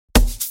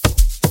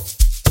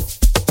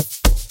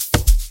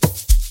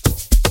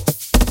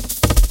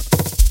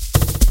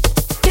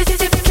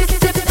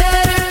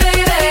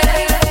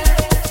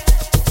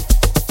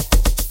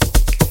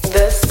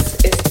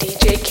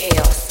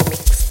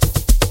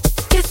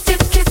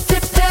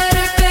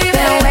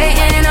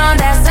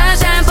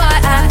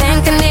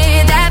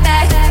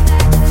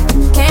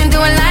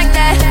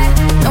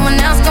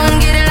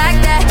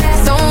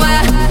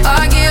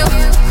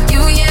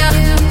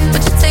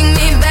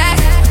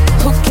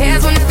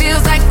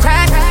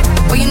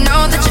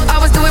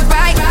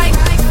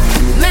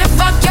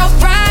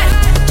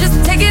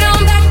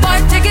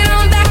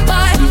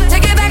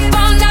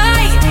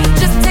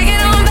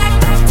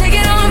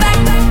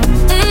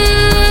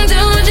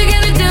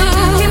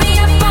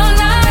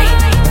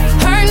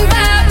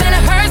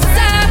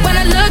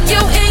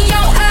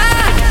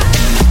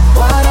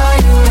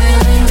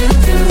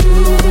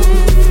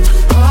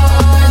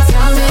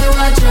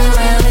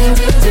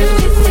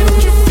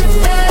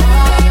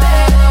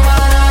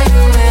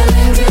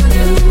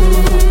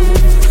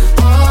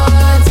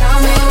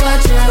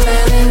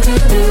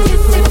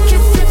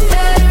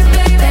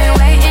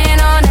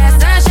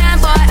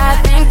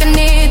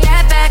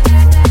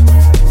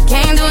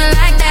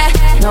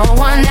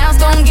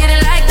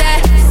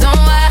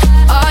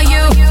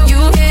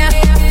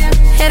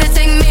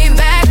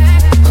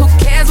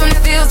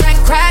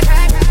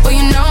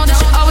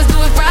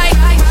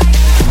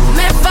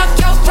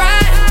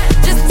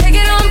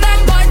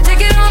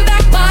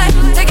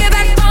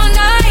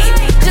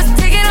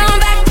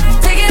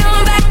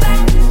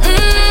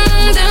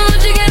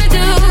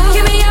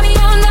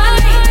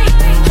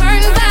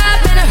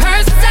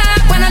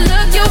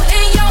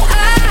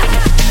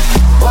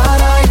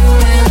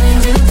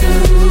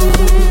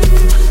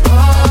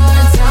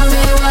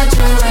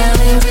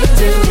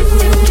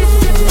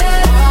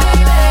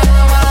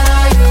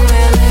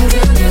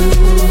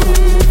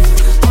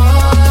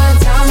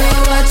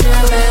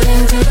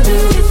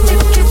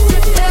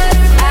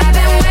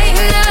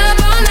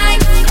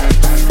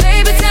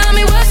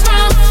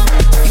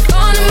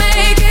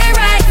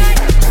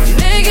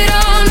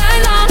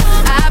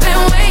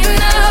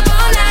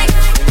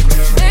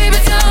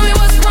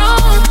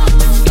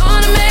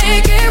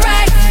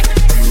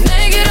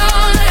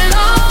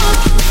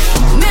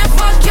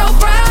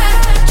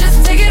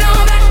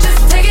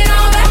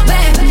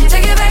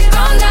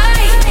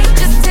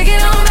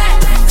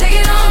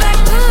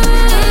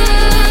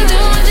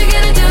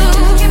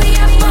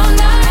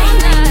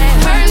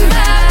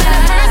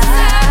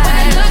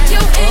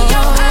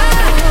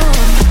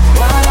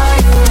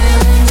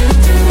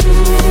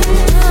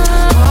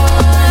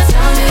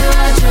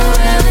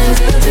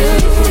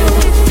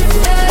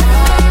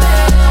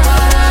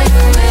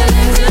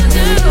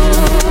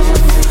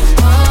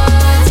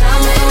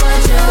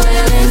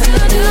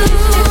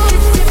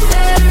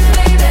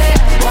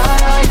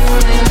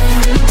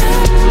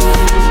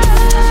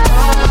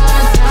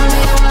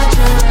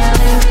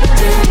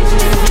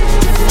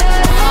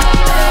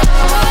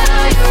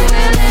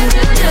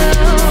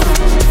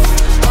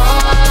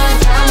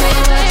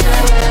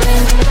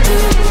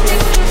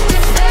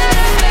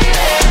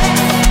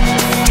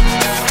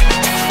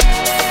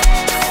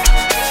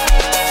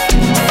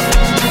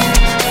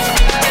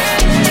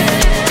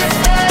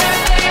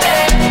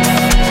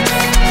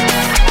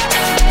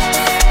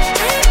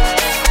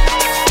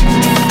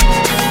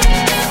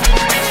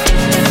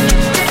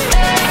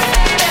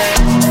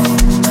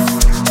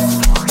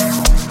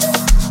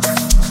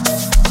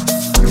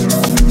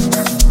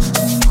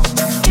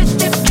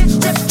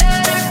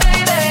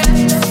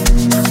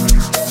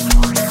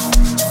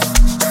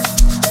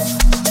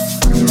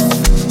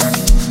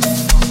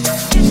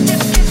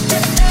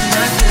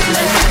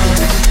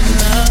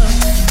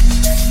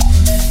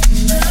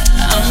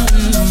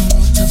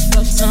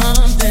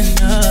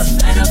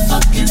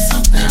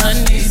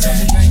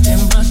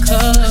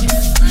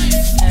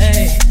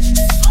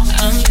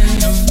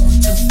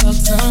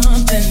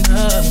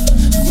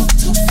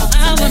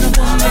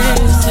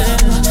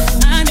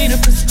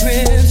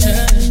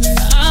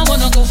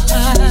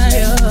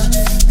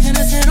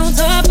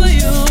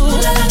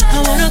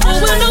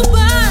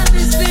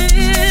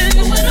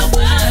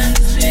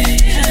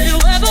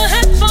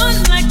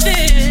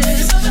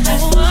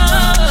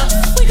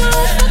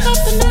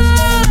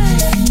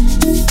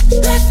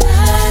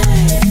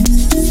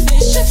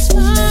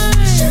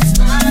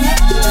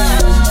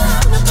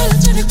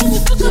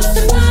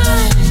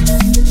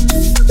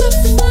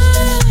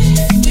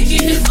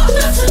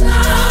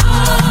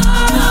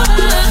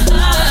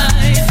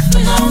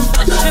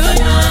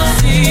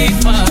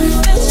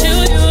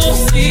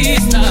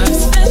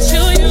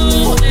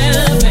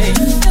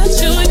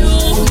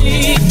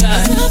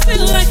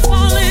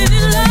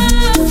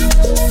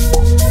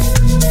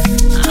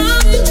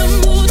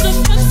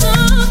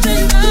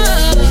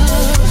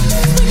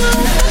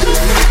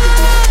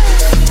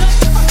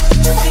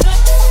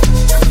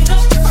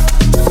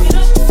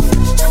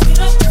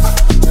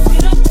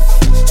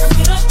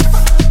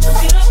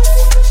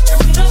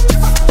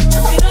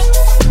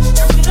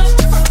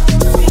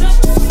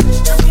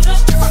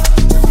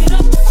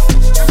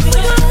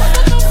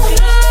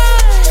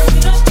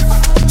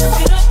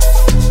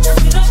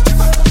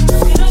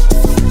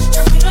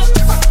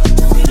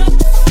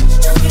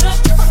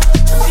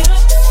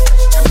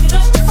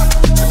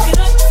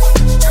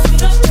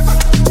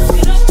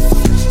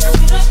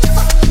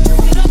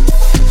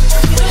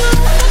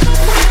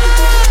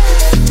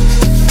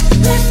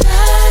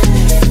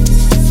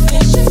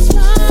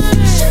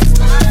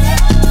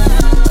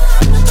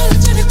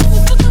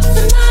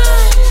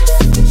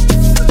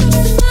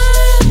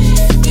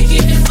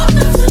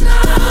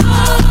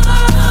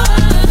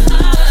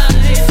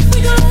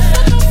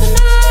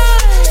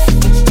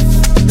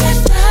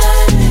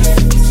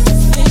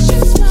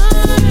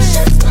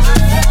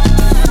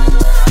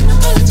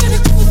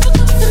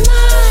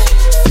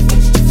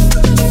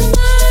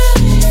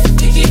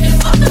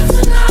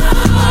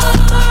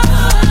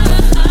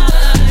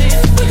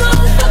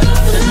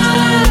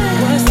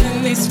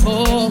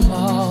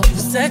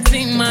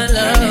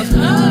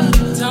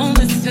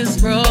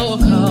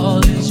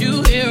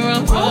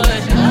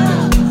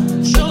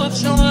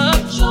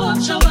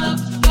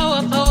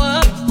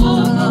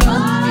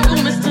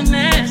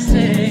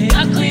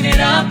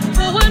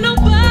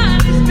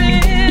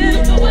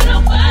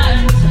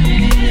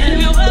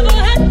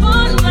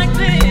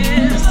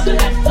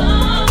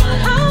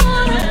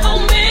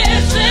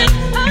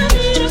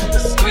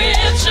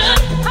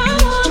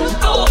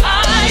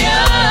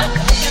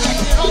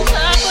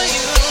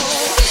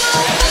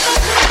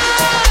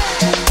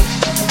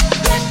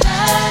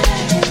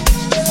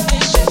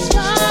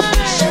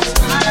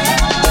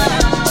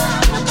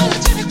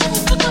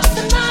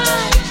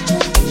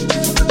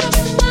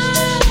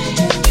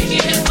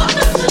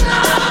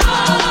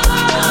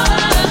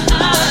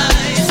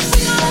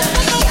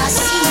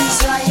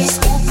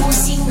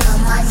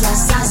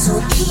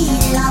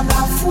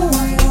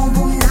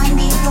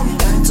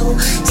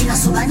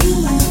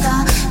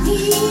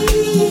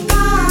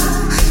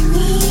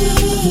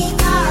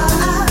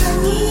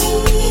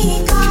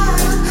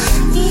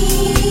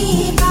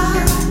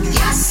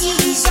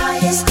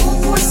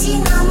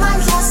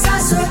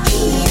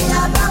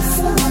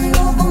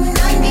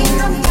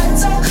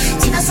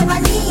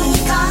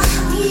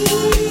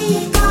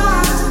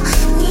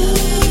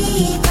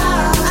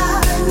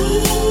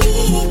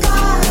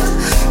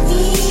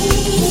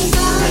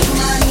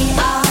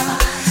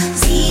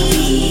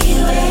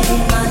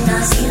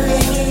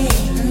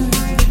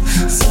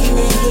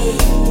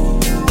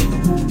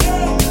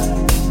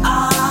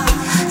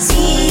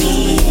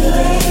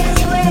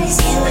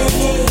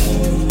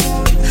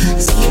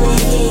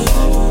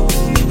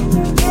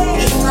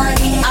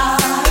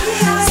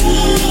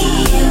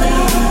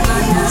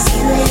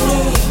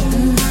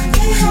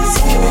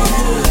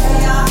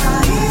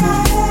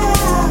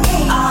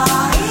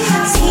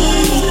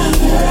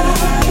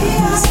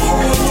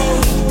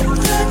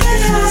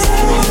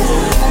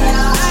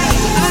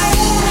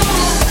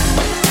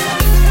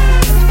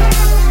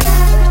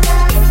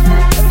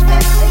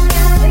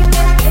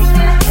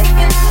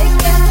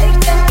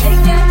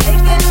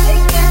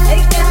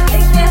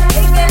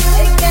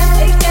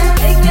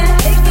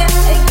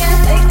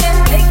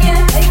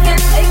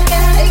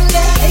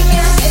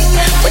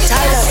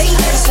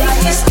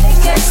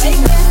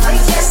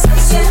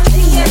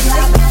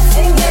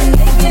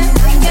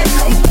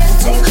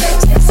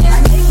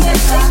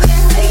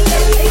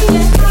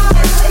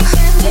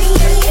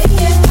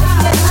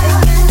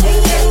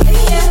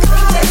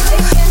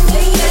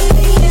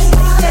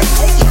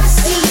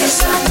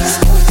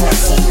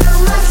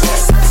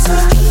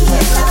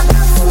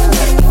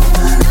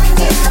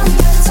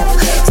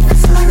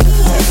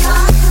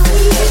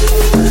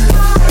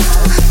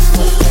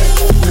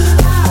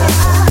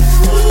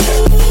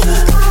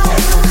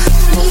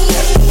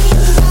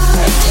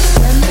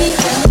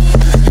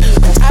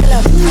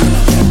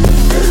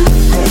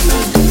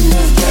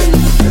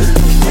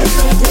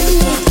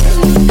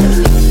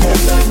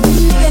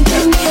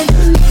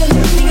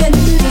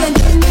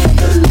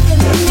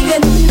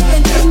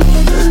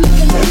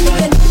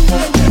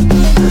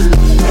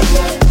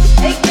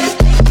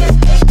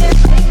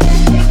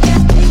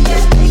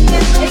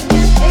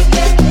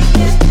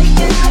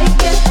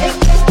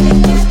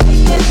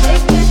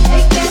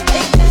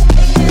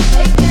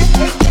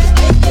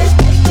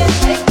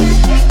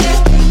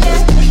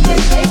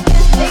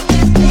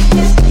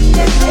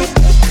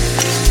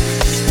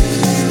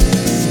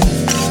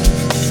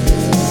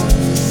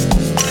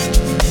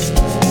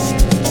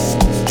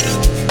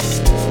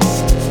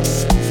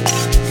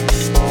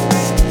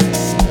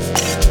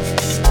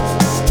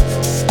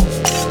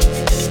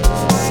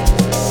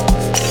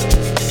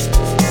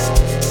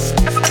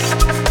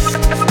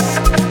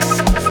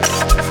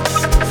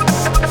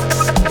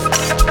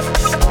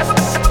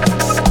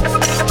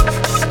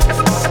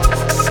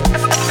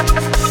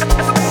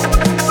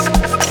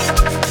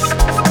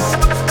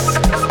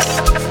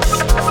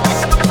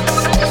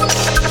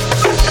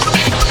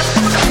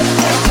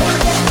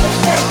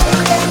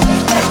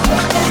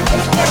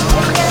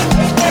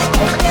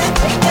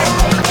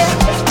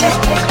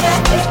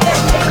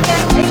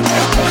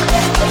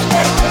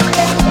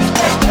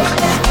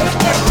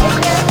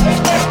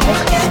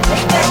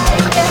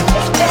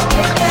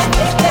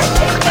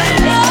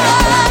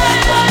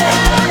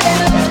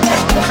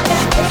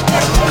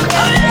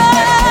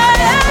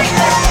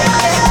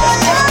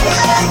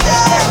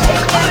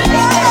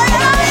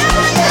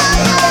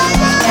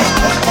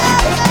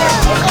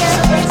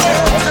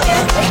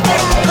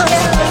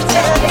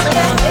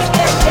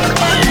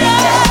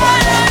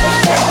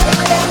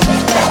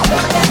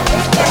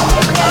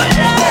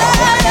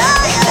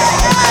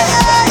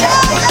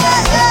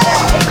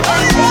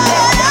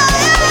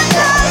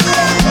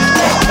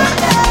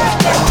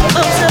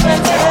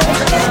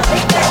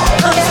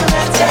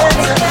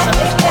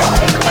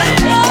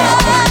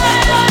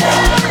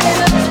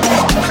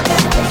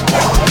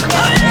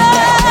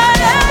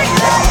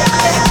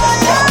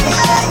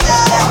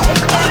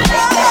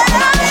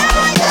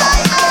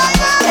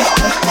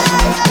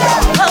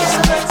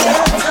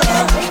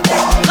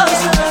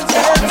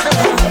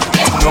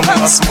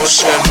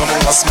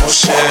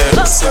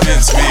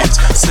Sebenzi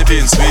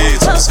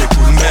wethu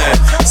usekhulumela,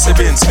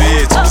 sebenzi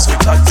wethu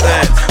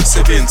usuxaxela,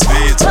 sebenzi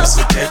wethu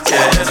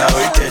usukhetela,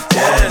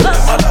 uyikhetela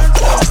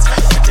emalakhosta,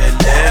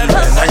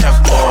 udelelwe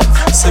nanyakubona.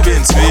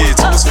 Sebenzi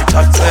wethu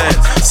usuxaxela,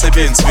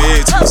 sebenzi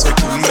wethu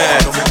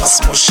usekhulumela,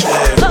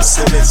 asimoshela.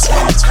 Sebenzi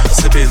wethu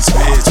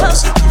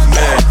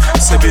usekhulumela,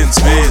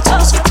 sebenzi wethu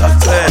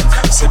usuxaxela,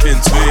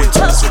 sebenzi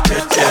wethu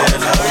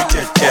usukhetela,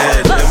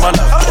 uyikhetela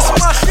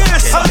emalakhosta,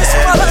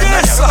 udelelwe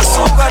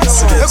nanyakubona.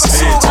 Sebenzi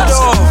wethu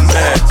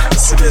usekhulumela,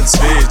 sebenzi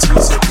wethu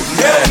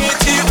usekhulumela.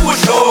 Ngithi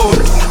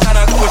udlonza,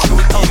 kana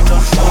kuhlonipha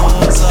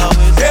udlonza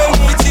wethu.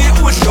 Ngithi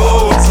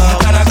udlonza,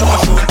 kana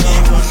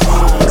kuhlonipha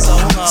udlonza.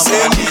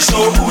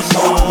 Sengisho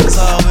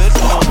udlonza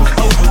wethu,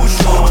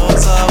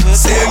 udlonza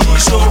wethu.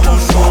 Sengisho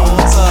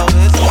udlonza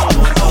wethu,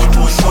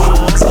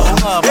 udlonza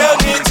ungabe.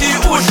 Ngithi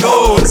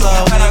udlonza,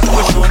 kana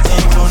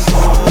kuhlonipha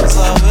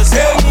udlonza wethu.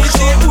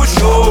 Sengithi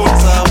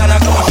udlonza, kana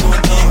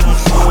kuhlonipha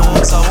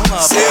udlonza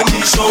ungabe.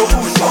 Sengisho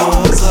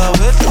udlonza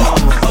wethu,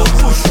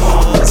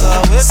 udlonza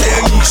wethu.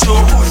 Sengisho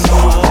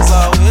udlonza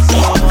wethu,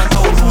 udlonza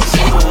ungabe.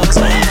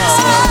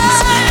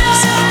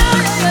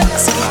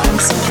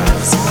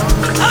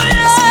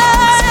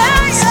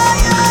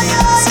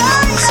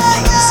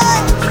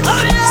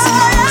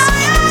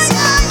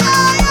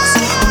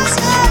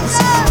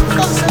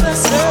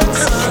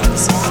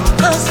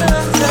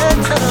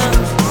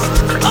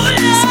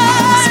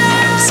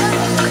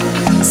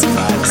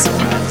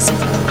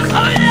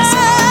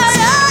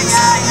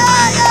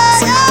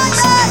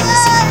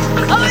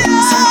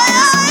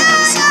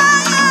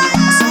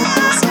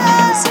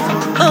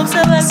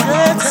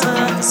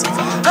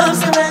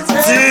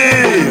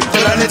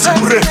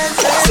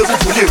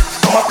 Sekuvuliwe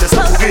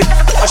amaplesa kuvini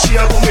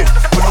ashiya kumini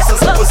bonisa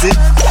sakozini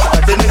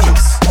atene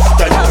news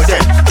dani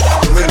hotel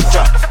domino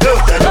cha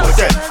dani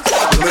hotel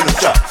domino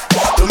cha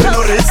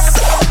domino ris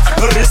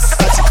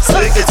ati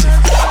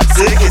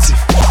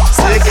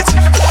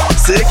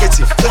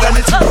seketi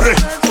telani tibure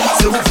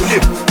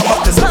sekuvuliwe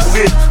amaplesa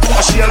kuvini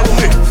ashiya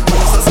kumini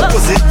bonisa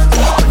sakozini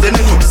atene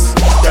news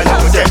dani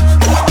hotel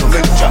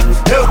domino cha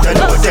dani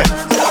hotel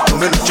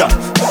domino cha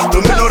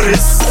domino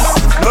ris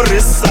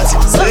ati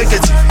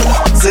seketi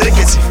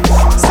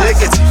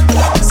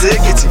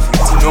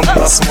noma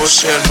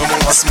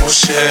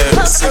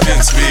ngasimoshela.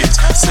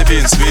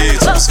 Sebenzi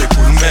wethu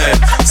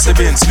usekhulumela,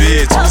 sebenzi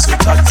wethu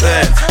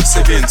usuxaxela,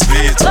 sebenzi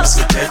wethu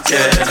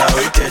usukhetela,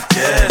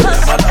 uyikhetela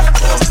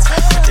emalakhosta,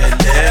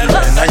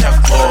 udelelwe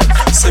nanyakubona.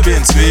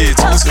 Sebenzi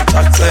wethu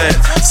usuxaxela,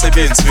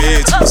 sebenzi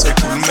wethu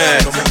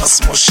usekhulumela,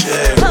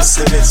 ngasimoshela.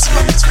 Sebenzi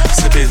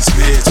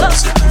wethu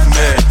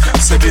usekhulumela,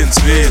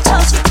 sebenzi wethu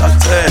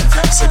usuxaxela,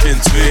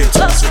 sebenzi wethu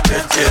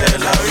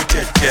usukhetela,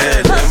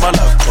 uyikhetela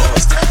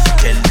emalakhosta,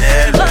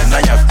 udelelwe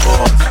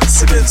nanyakubona.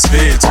 Sebenzi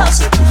wethu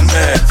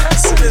usekhulumela,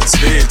 sebenzi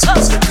wethu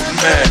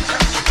usekhulumela.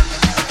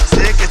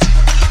 Seketi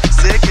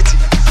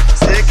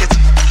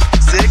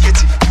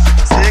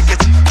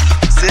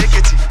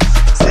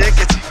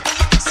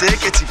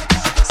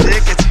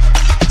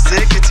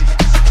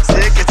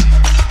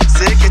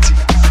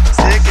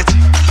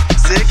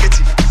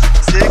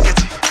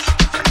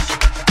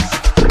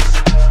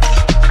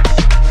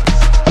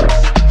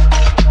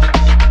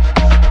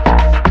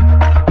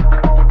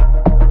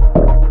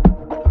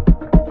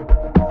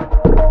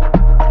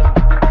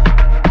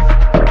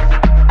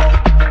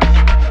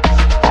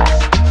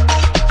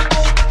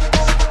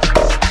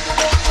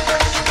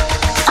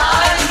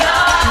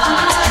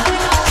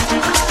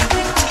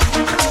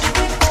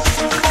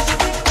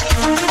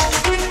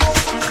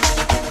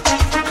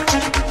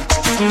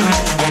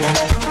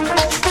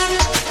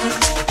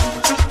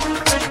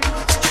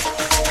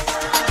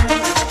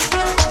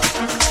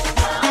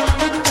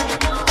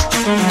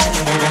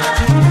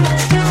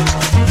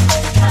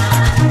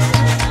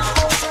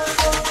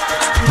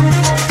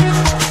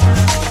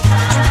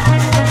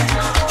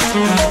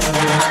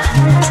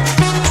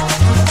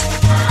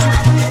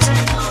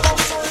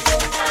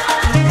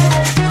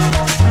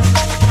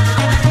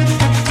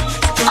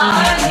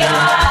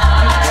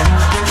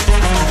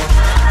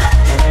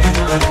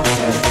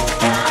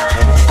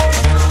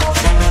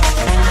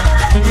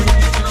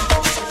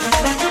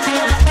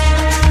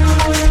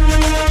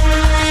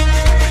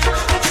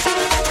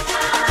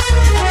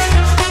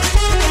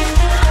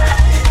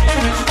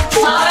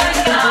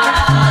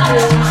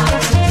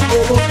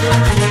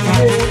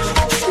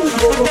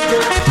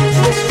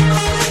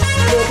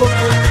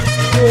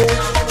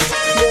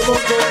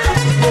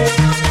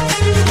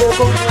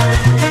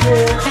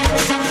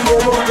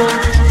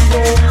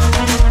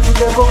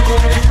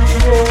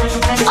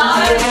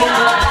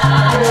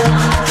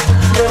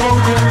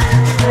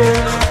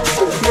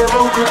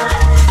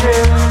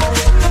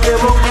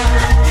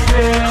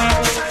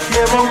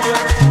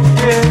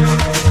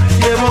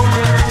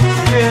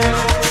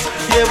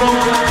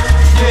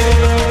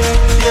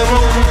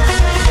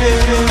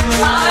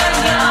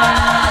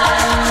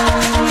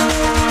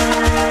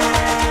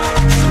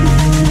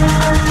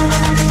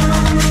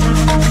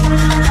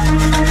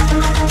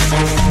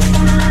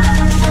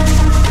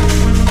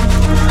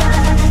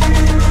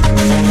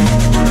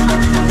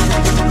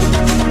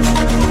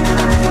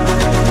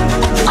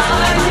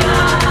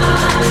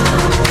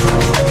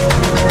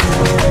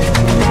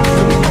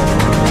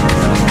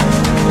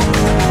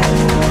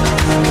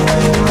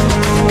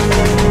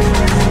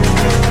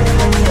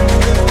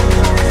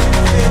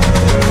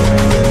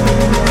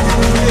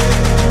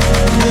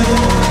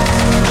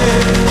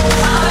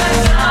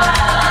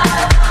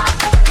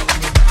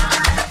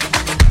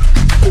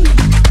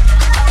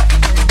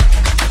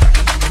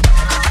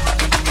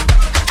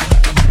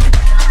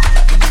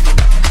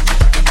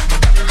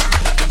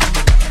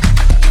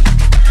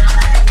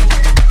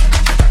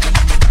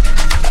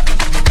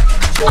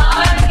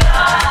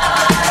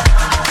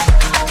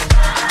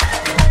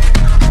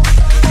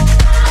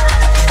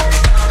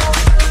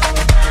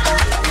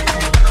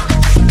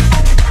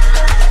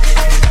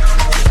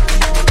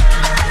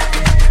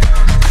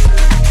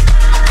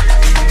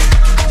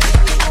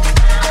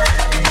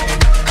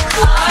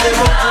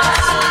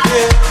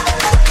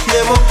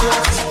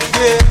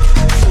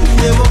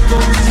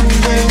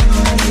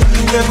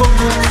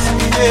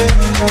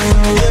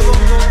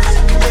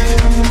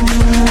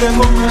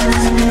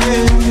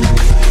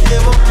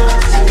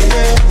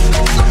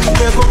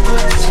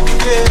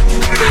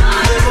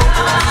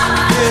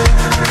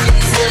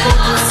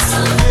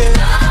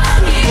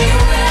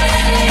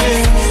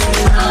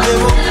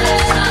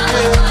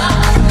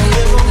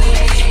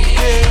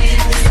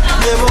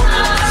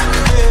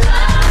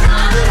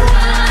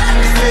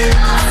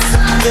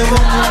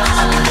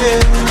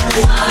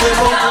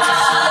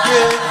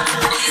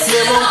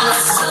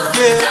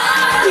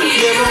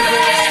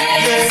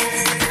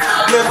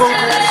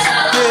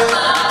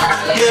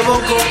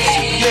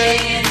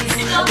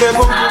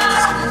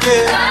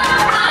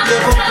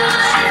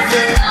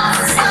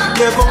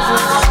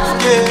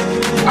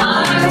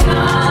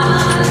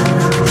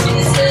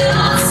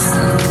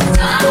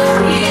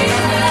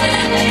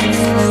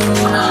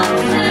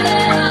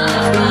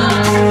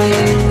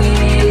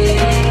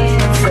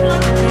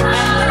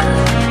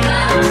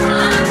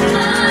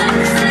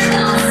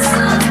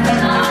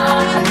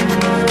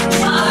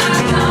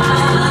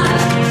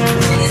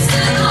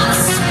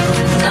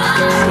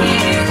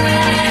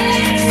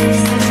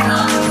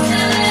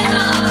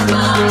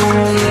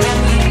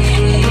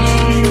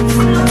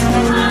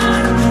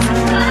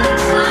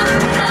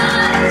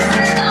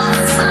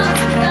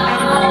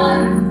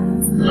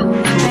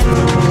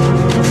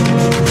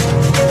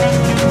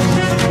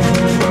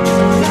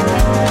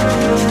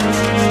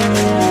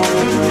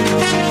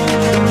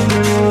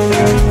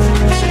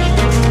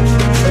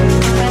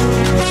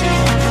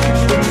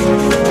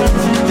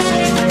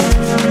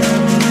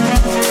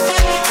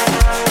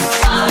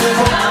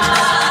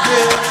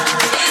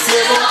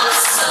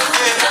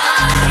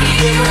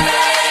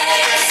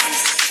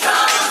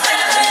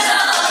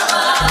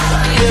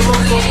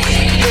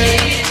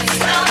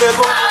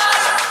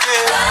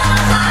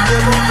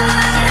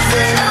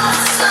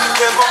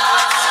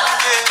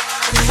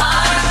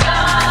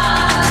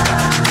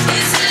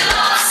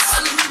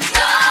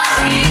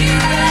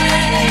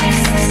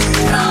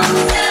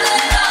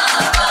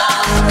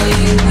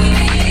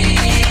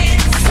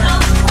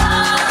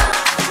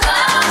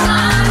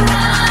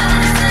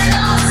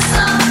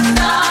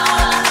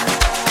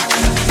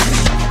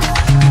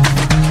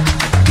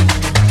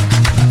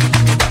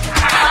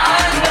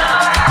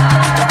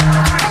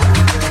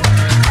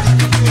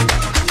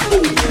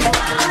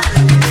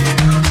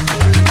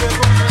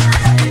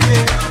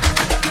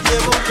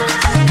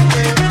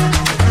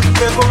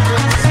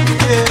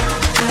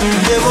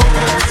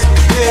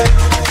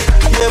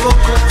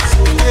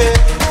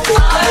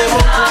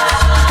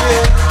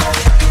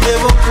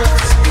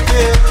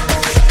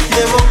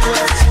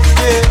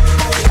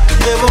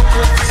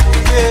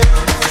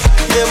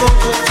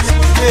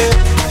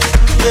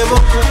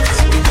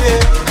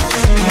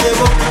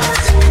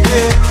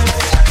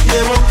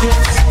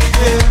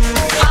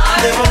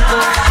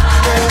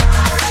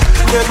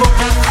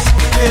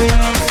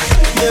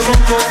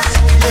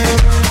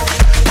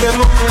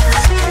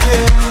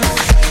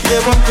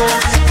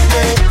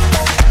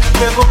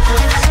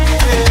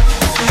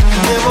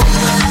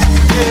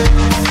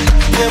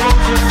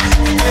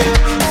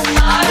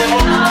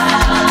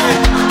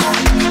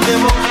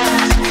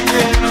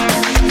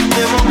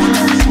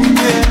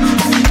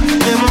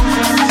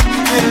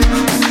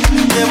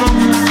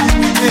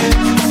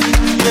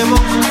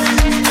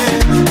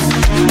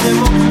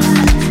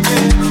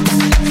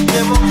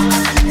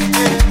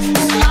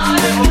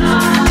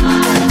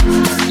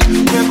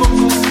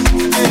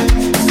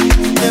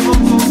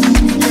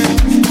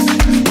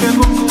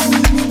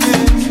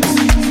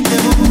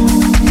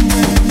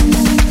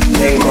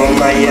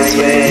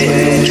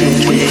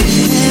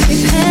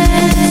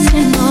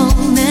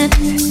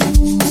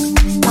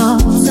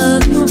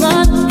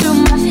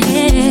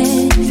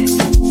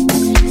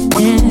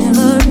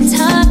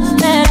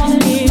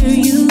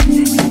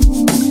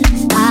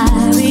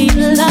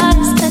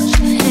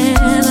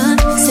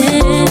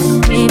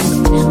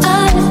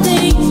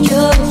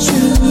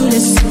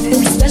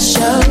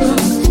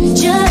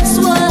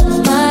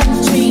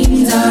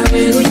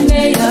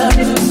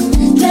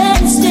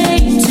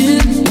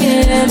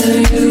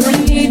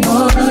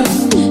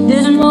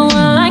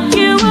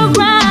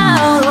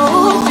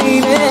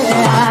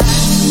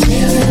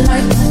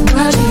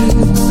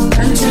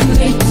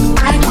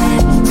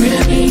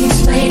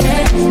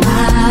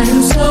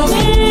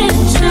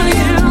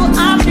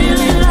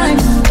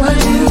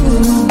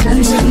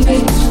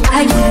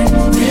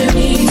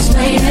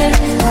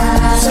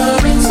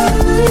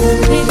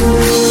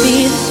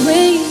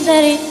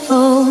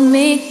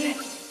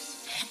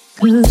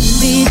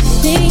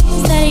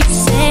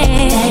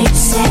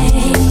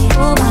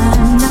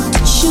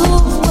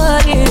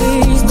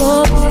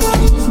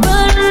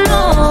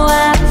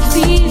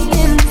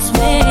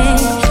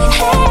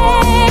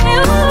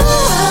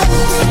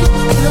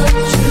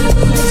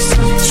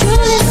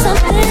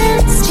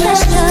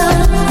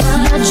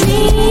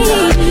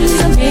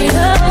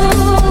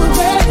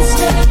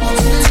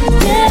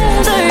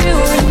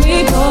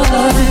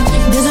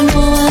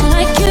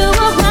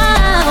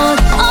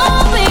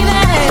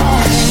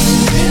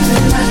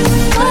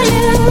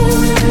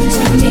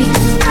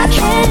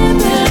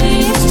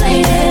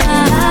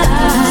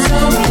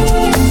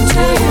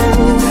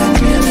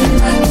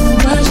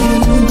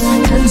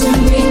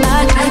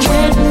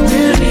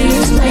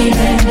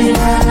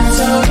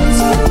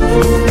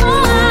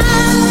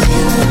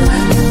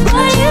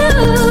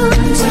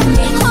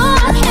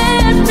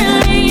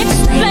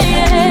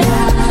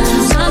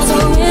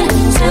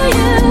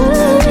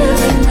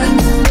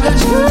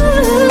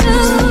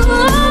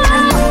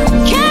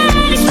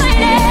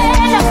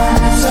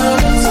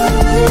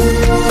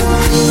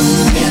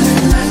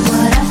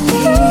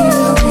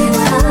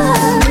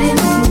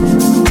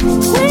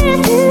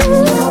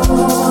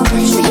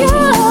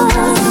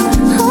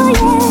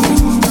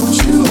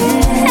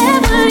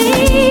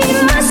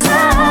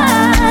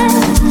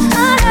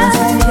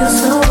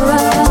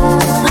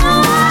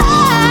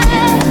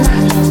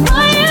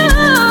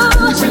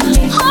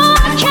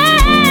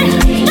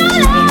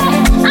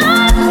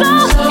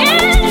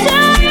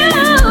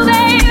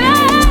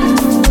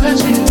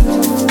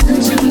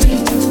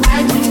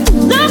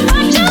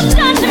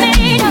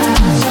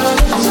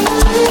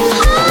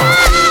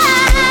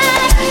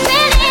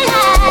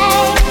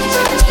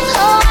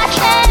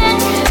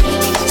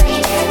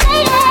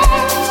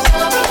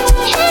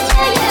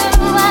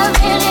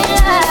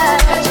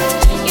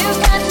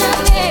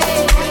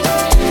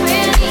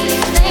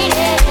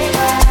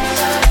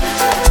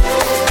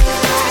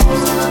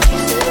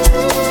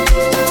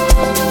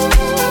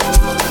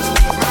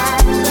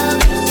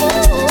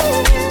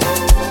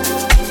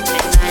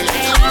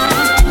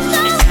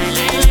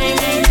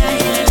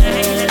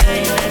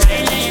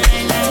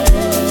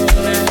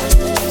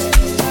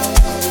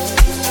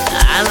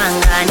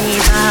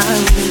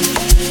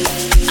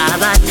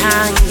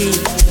abathangi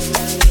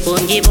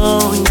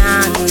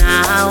ungibona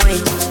nawe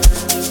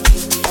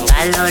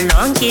ngalo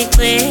lonke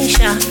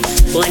ixesha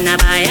bona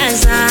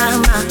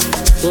bayazama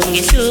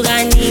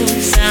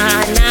ungihlukanisa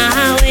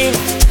nawe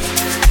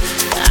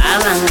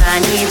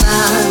abangani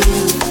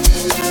bami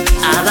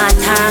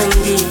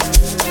abathangi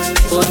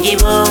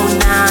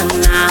ungibona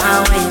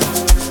nawe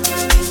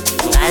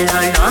ngalo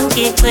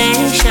lonke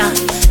ixesha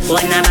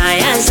bona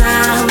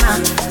bayazama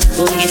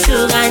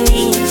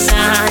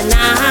ungihlukanisa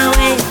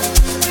nawe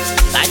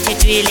bathi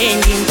twile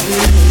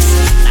ndintusi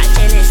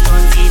batshele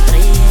stonti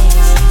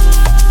tres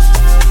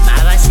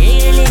baba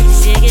sekele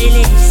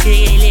sekele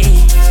sekele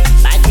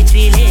bathi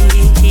twile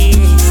ndintusi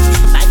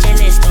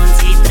batshele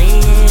stonti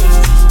tres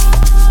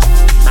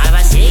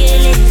baba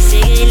sekele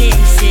sekele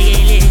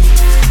sekele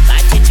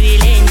bathi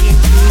twile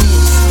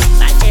ndintusi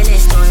batshele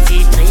stonti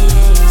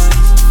tres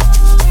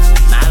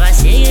baba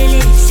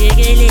sekele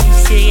sekele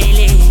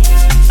sekele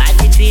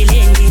bathi twile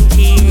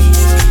ndintusi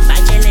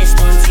batshele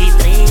stonti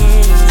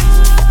tres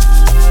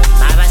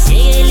baba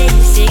sekele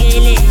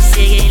sekele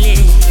sekele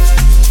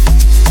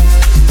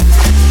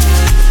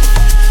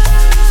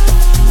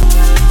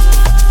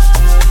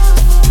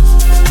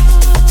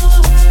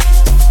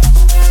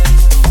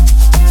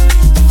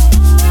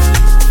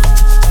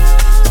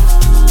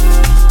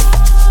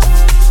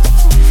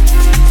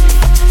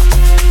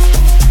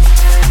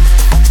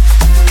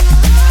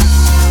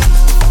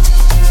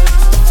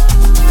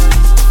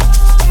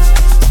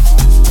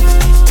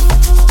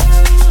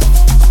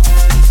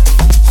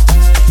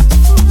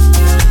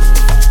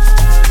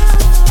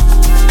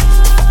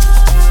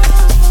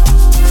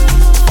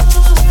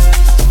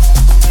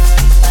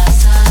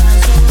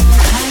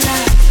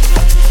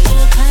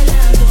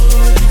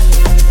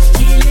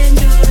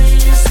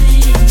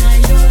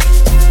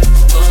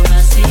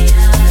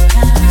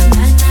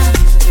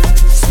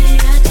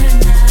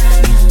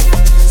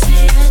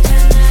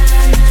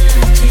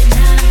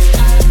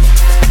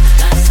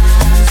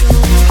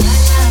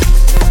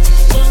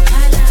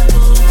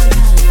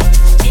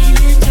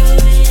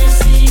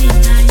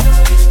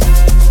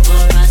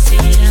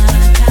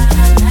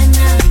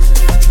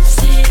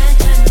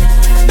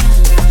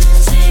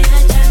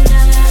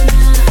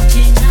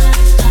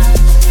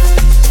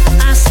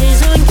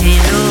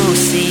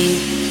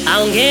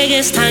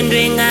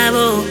sithandwe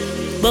ngabo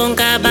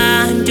bonke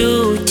abantu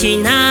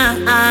thina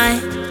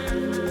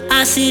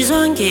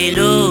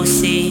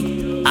asizongelosi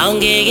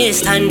awungeke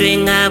sithandwe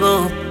ngabo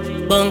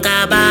bonke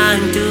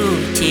abantu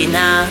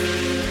thina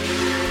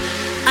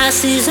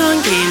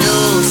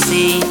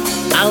asizongelosi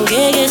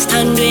awungeke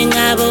sithandwe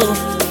ngabo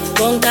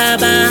bonke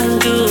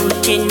abantu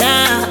thina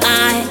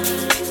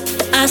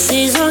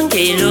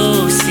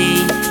asizongelosi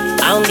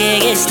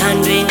awungeke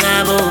sithandwe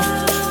ngabo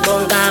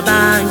bonke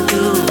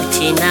abantu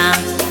thina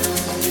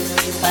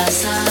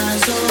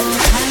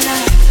basazokhala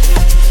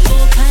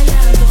okhala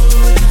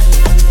bona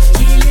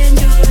ile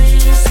nto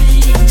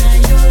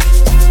esinayo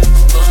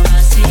ngoba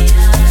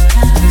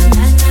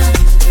siyathandana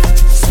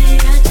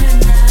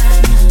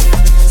siyathandana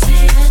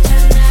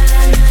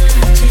siyathandana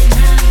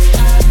thina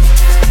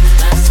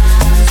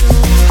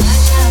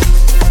basazokhala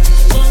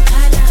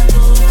okhala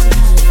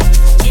bona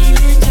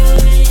ile nto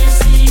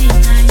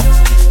esinayo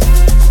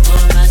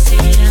ngoba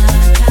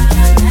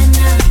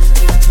siyathandana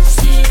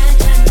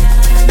siyathandana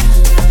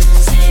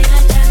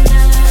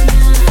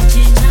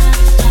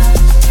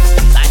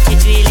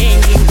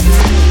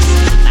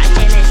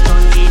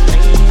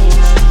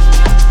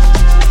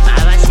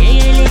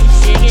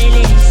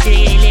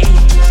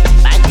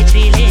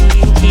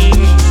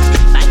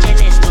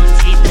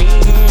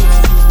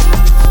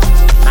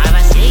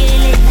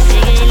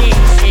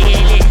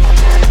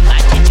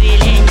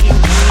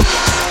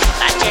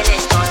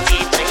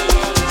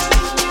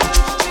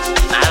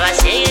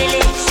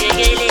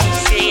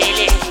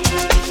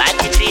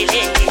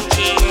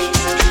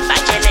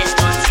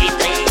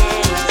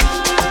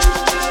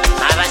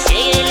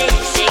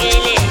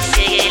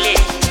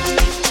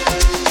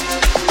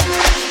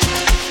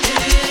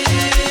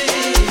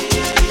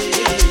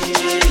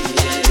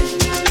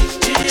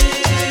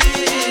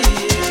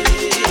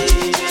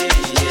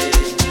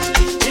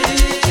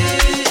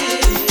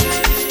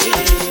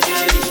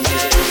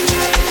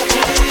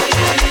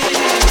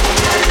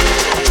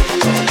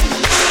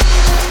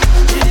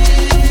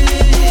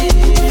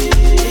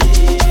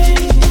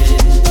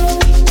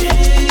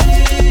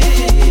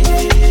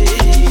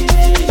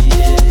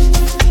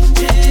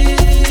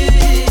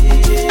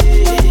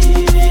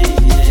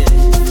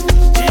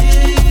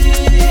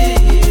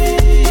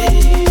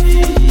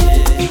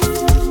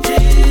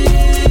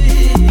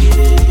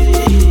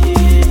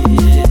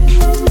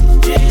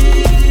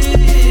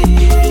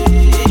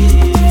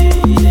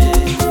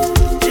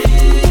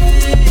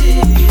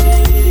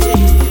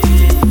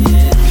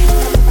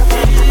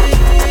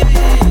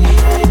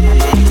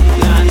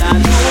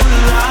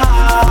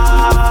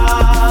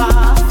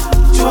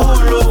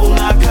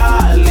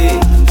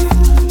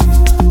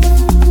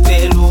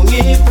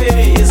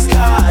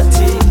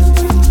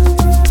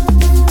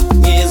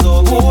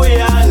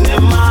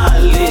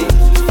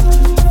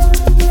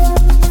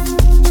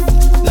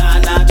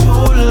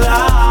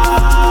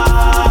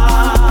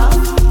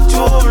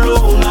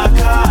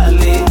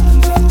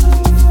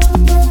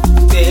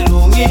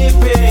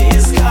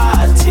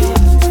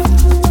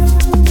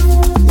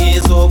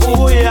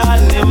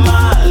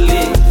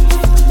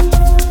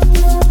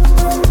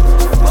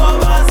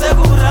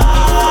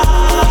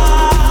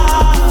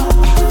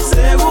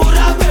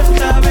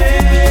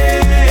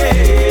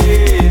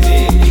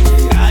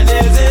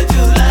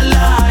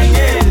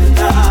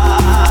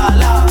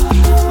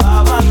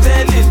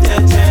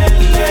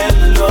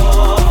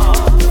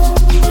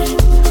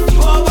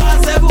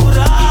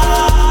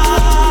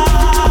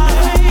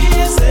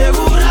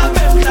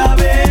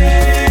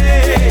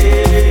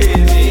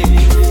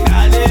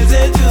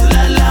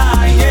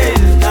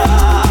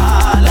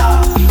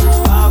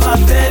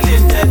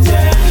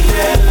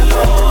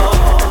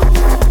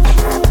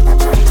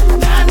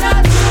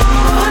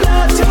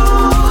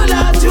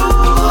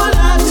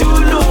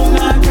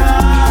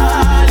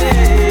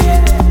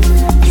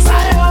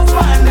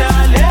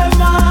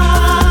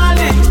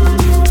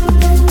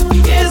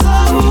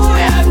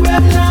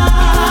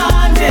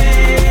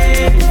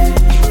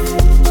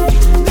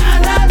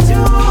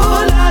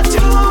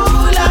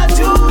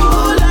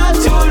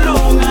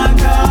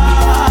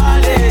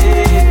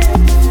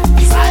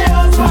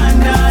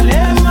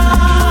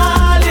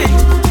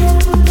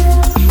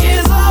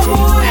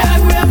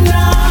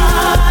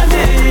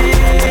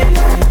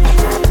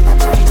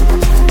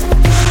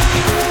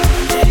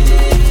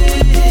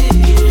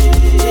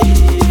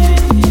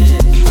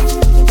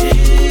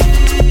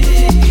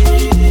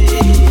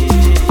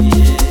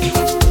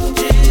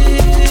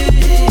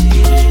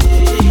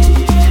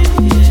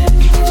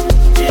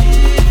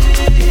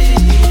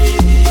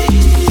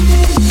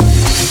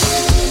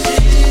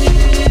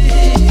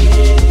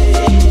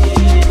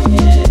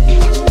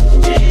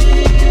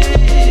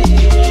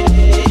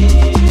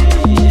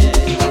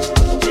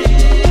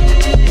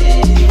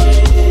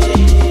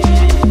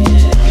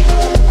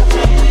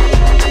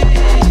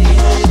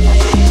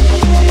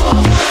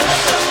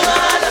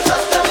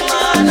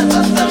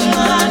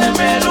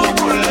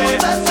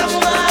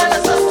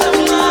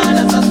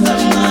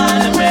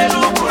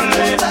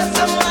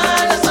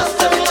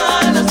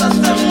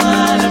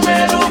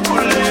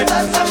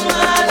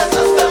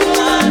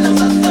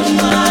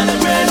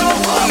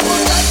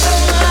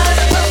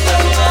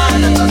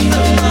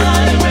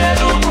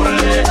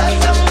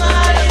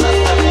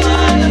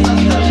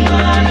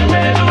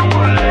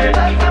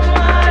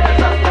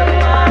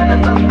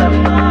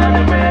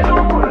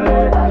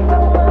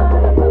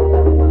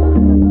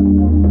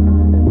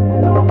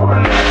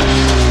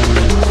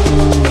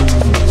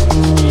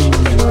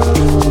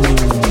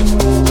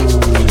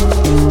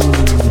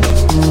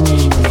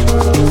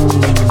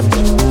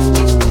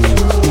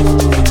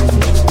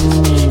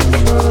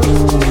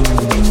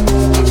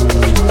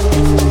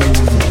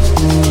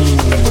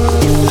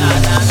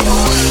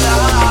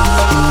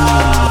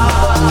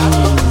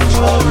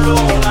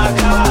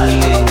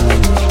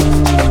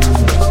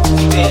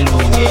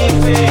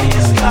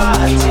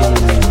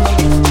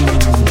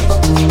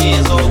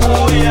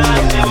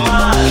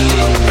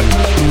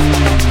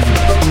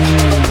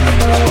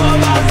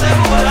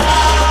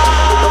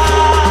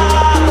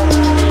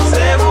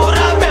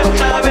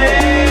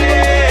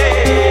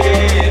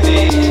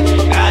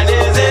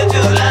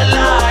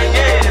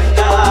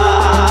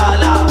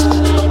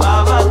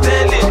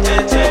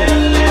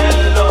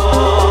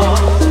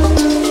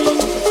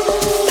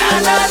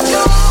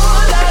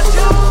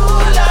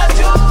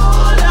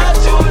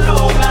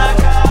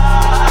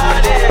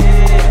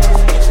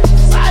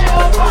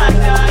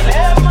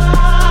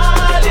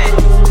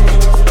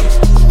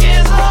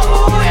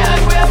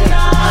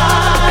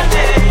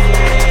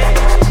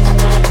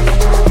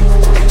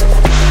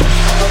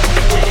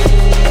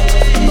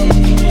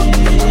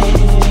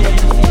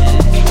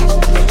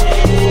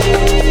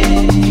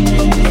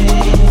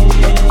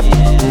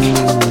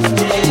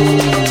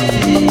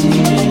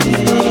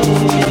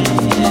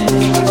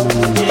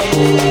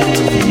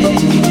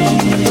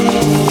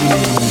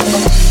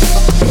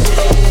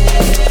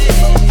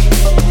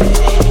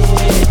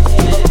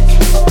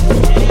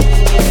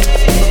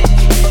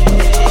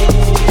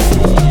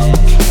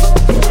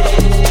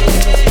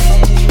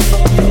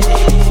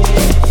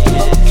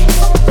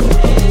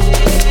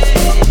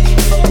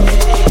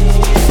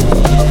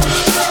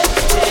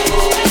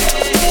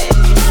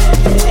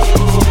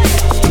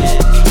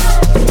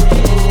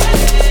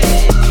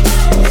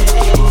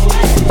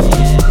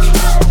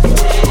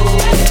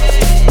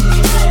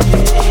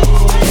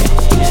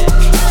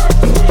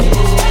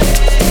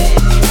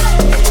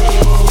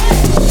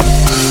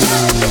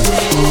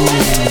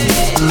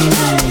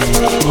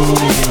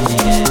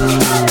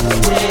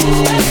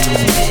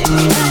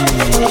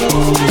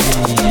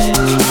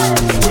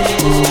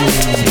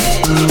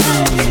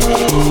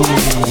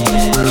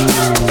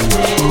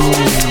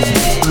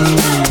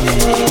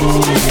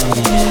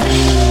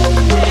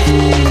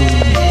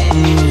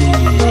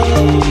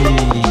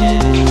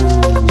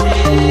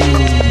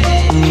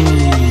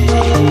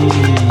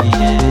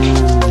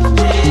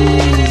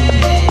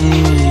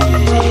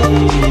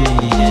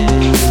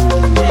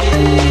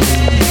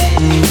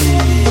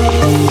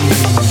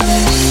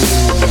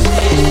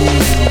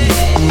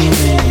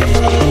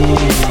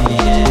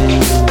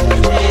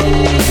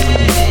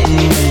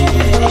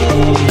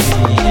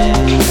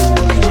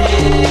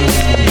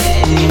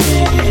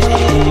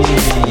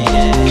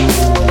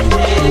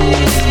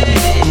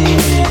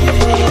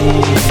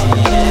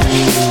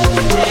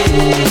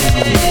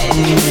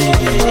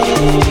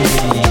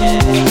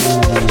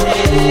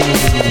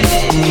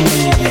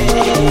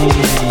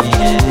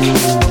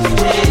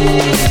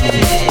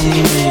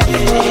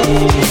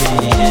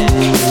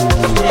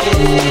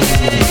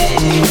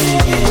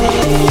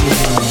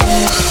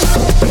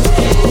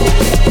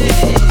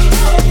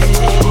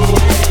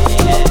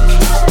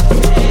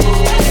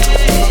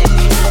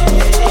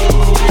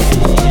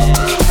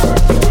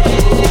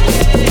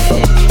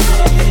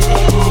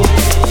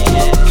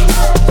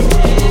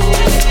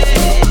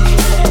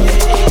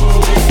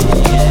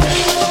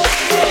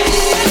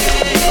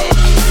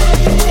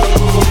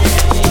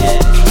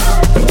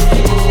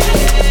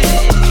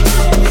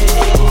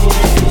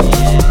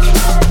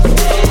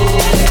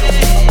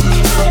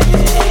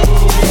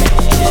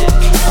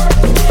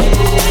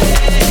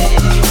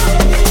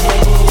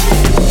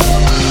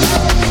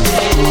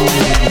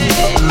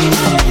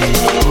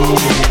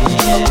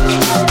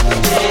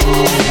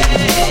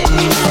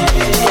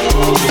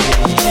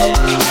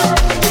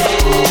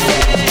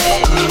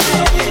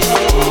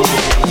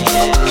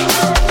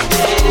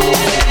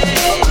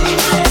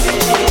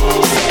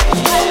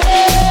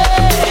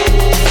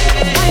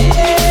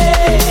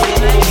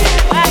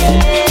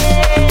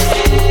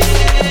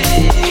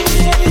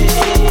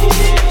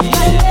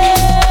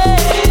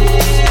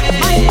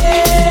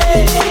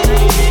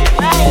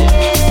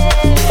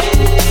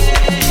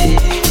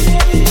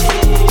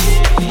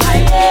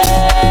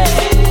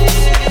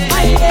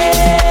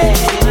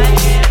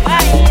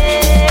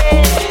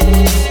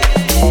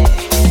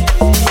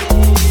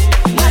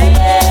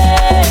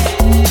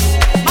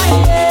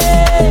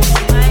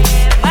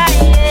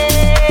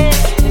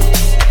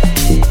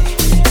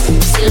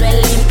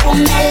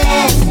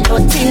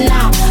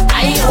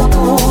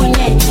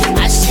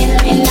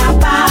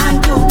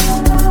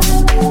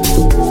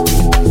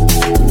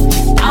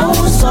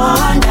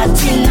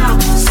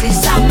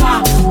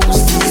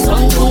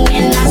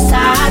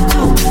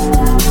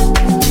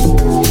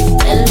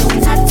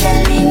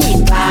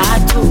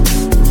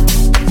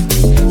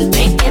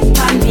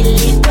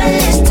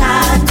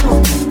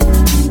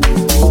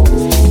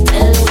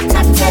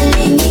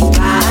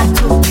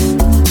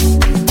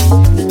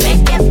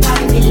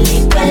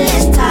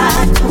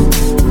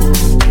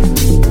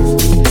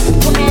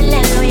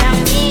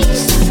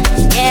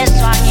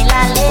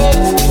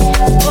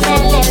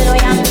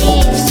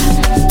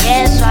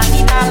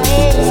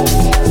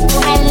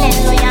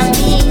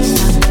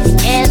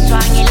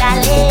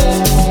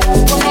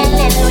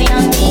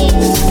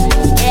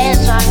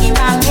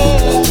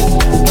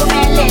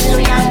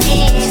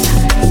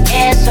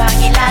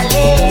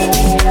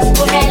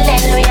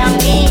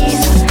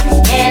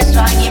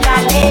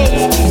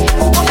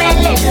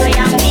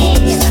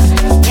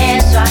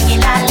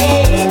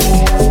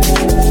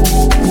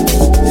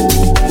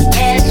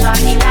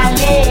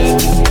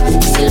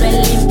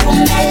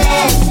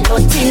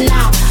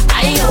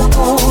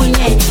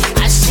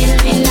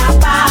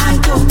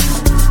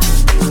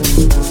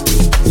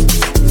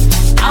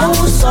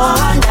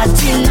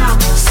thina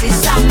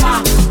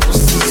sizama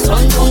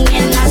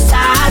usizondungena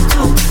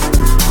sathu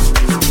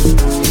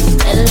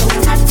cela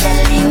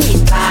uthathele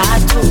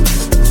imigqathu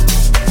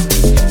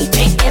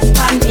ngibheke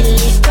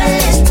phambili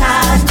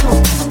kwelesithathu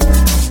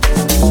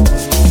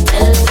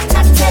cela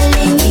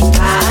uthathele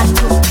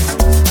imigqathu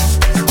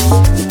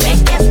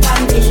ngibheke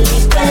phambili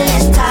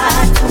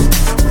kwelesithathu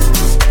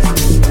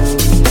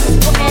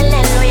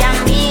Kumelelo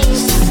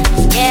yangisa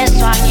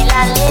yezwa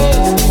ngilale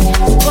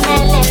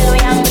Kumelelo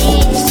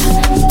yangisa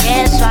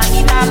yezwa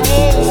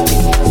ngimame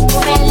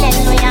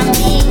Kumelelo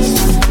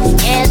yangisa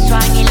yezwa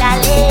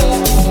ngilale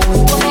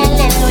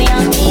Kumelelo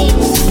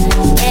yangisa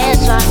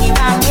yezwa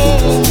ngimame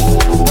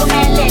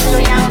Kumelelo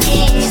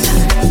yangisa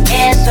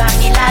yezwa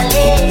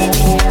ngilale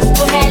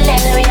Kumelelo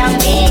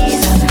yangisa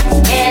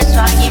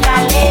yezwa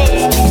ngilale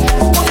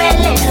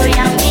Kumelelo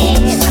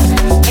yangisa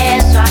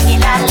yezwa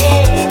ngilale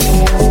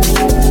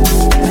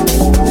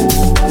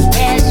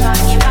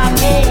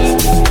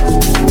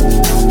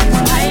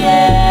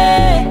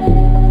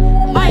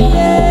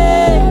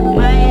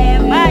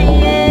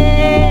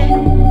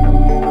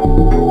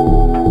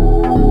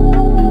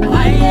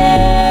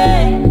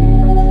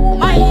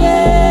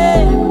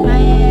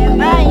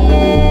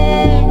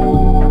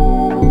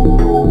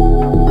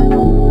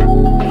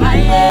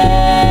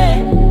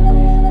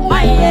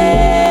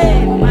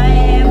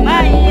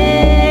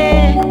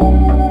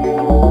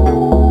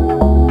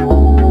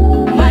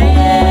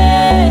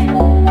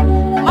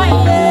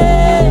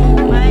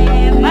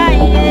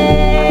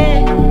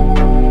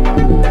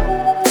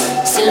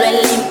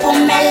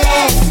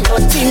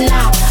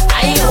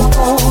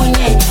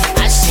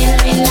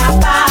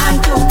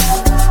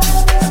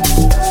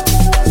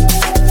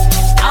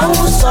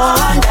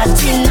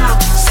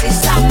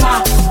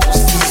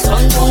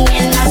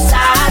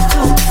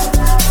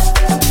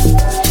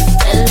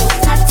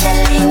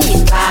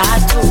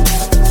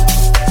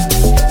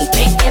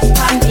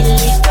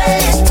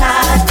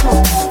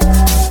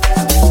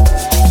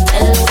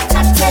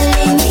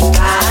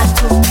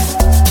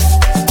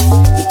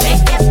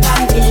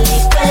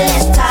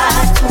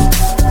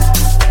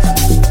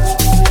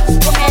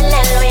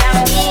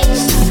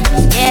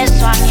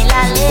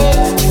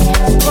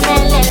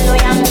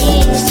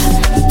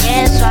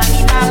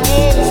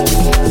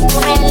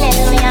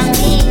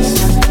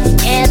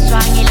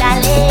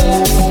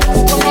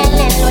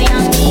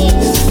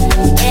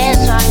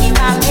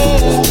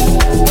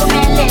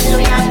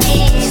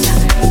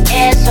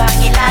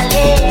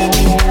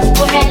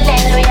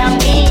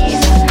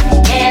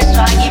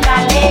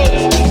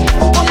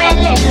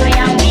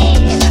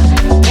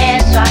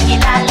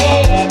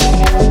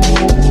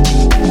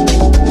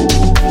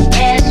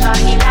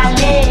Let's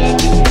go.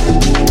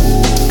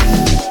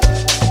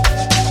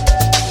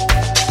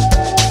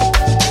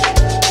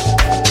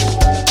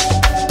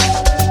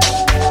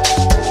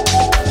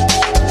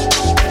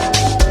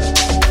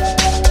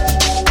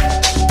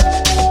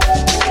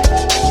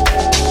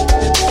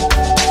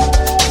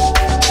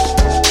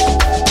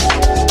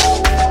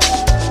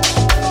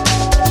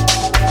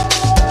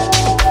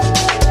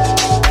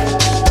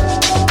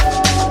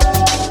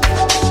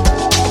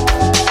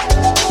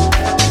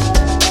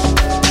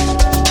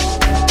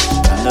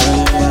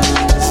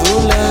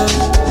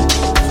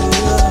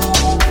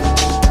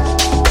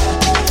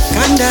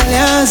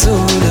 Kandala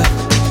Zura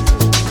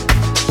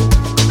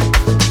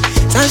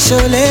Sancho,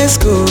 let's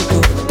go.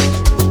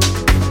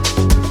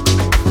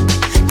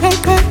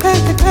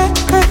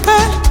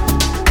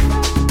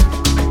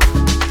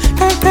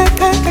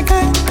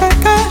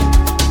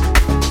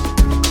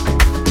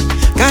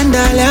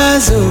 Kandala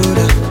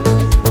Zura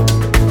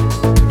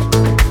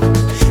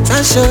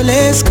Sancho,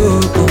 let's go.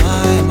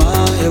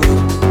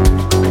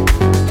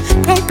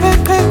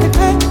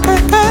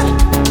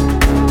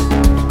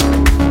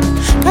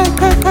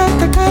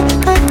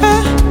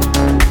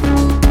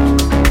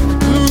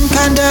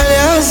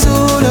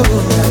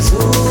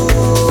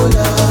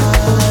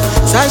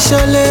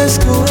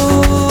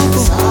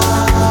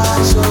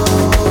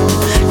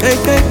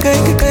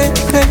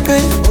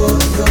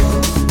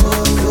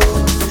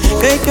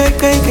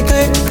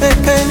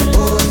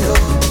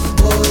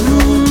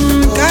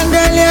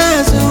 Candelia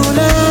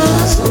Azula,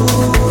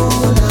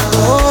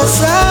 oh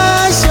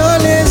Sasho,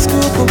 let's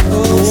go.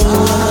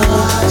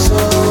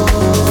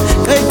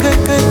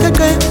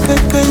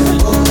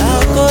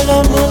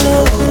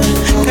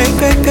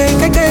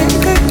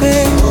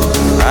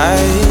 I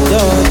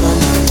don't know.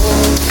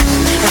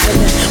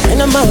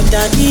 When I'm out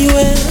that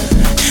way,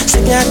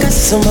 sing a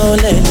castle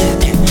lele.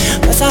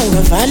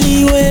 Masanga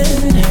valiwe,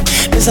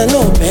 pesa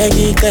no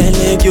pegi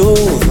kele kyo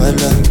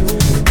vala.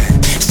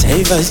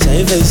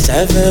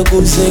 Save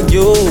kuse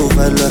kyo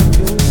vala.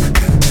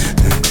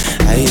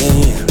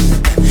 Aye.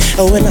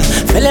 When I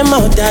fell him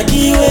out that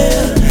way,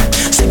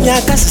 sing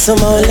a castle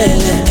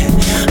lele.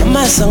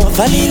 Masanga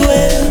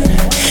valiwe,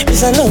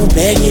 pesa no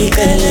pegi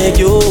kele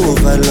kyo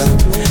vala.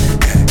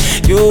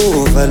 Kyo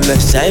vala,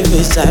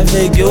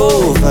 save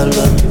kyo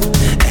vala.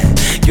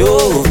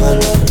 Kyo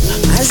vala.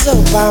 So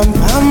pam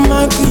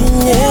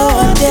kunye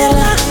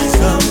hotela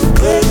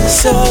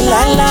So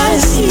la la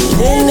si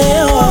dene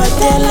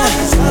hotela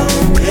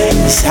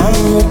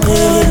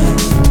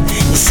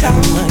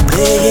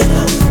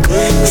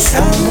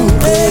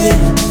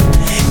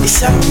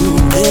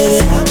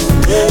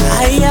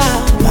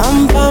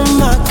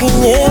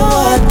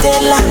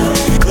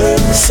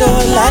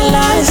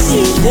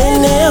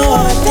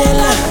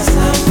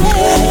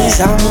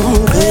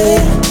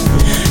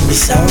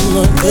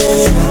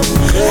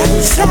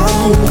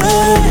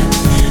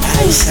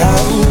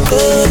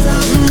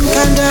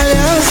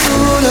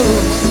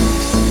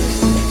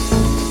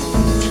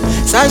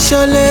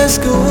Sasha, let's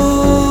go.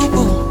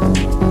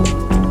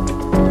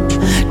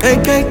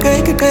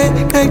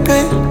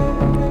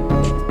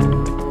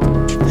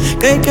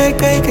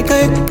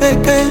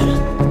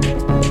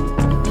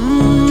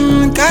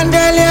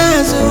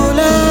 Candelia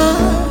Zula.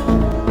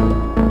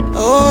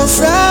 Oh,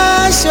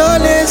 Sasha,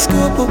 let's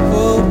go.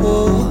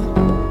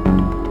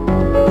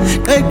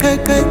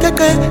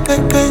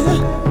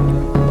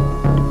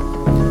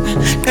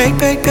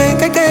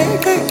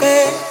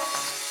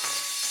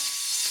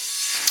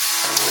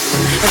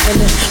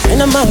 When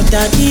I'm out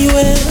that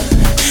way,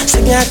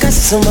 sing a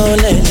casa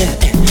molele.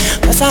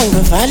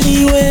 Pasanga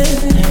valley way,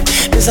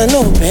 there's a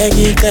no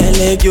baggy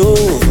like you,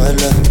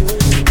 vala.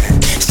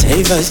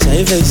 Save,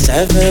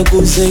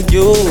 go say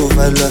you,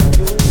 vala.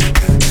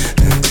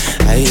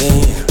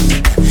 Aye.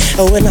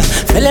 When I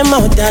fell him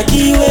out that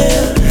way,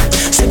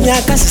 sing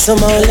a casa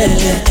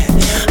molele.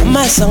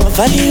 Masanga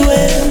valley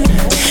way,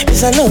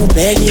 there's a no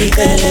baggy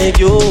like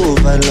you,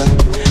 vala.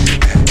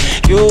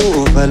 Yo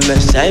vala,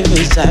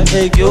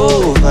 save,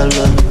 yo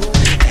vala.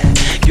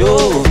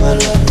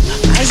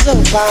 Azo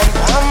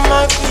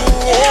pam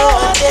kinye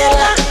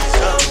hotela.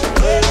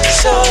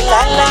 So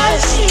la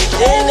si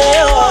dene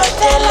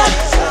hotela.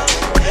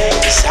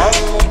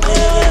 Sambe.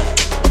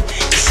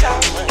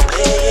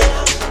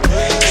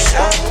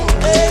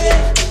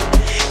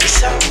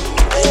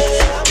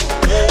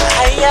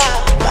 Aya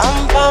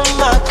pam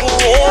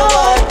kinye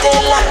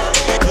hotela.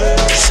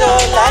 So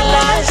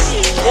la si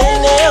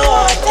dene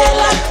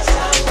hotela.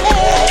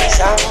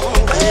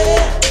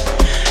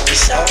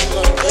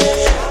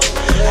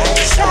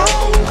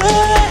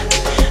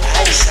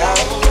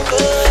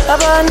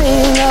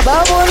 Abaningi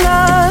ababona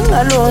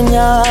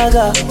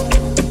ngalonyaka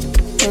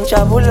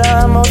njabula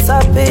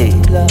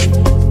mawusaphila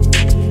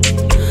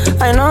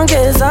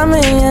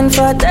ayinongezami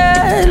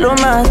ngifatela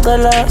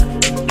umacala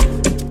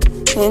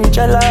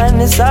ngitshala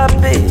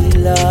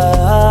nisaphila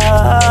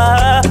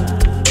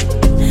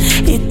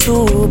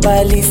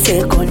ithuba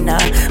lisekhona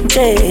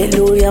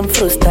mtshelo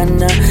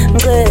uyamfrustana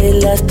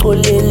ngicela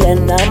sixolela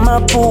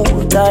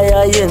namaphutha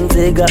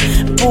ayenzeka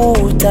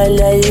phutha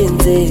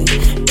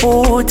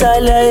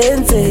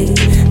layenze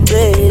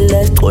ngicela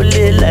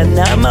sixolela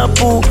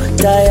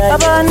namaphutha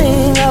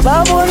abaningi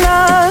ababona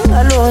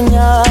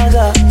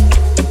ngalonyaka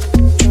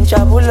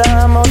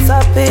njabula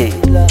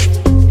mawusaphila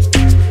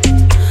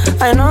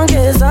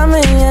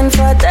ayinongezami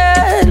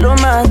ngifatela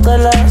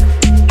umacala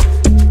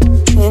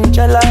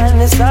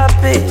Inchalani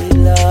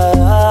saphila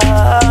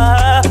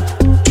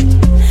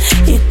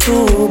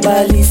ithuba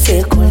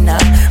lisekhona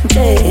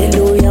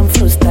mtshelo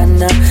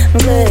uyamfrustana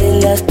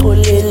ngicela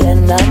sixolela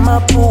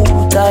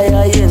namaphutha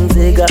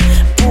ayenzeka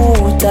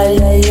phutha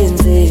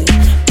layenze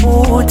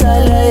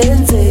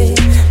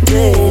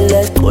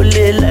ngicela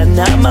sixolela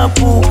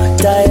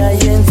namaphutha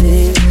ayenze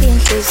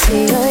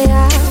inhliziyo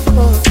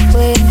yakho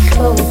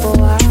wehlobo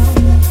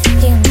wami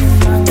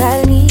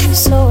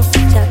ingumangaliso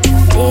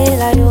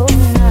ndakhandela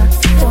yona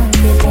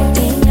yongele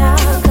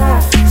minyaka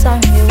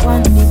zange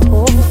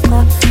wandiphoqa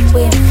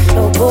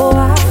wehlobo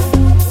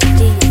wami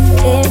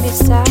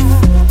ndiyithembisa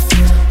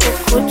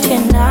ukuthi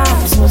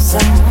nazo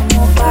zama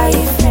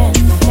no-boyfriend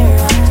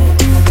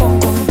right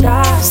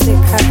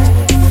ongumntasekhaya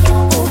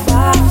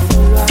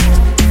ubabulwa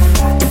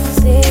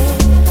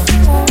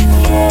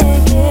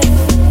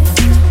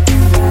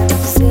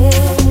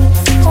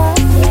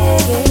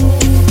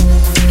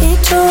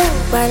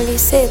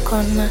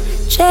Balisekhona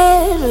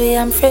tshelo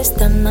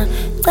uyamfrustana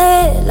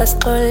cela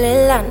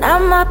sixolela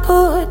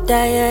namaphutha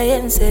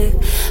ayenzeka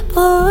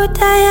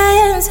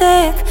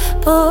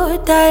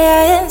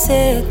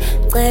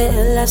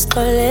cela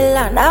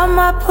sixolela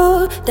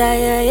namaphutha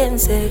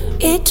ayenzeka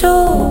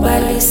ithuba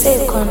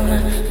lisekhona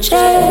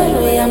tshelo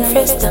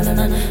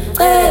uyamfrustana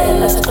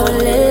cela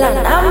sixolela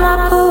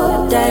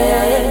namaphutha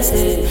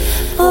ayenzeka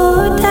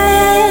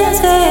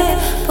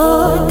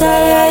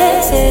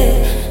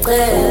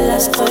cela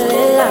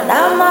sixolela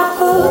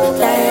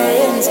namaphutha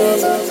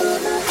ayenzeka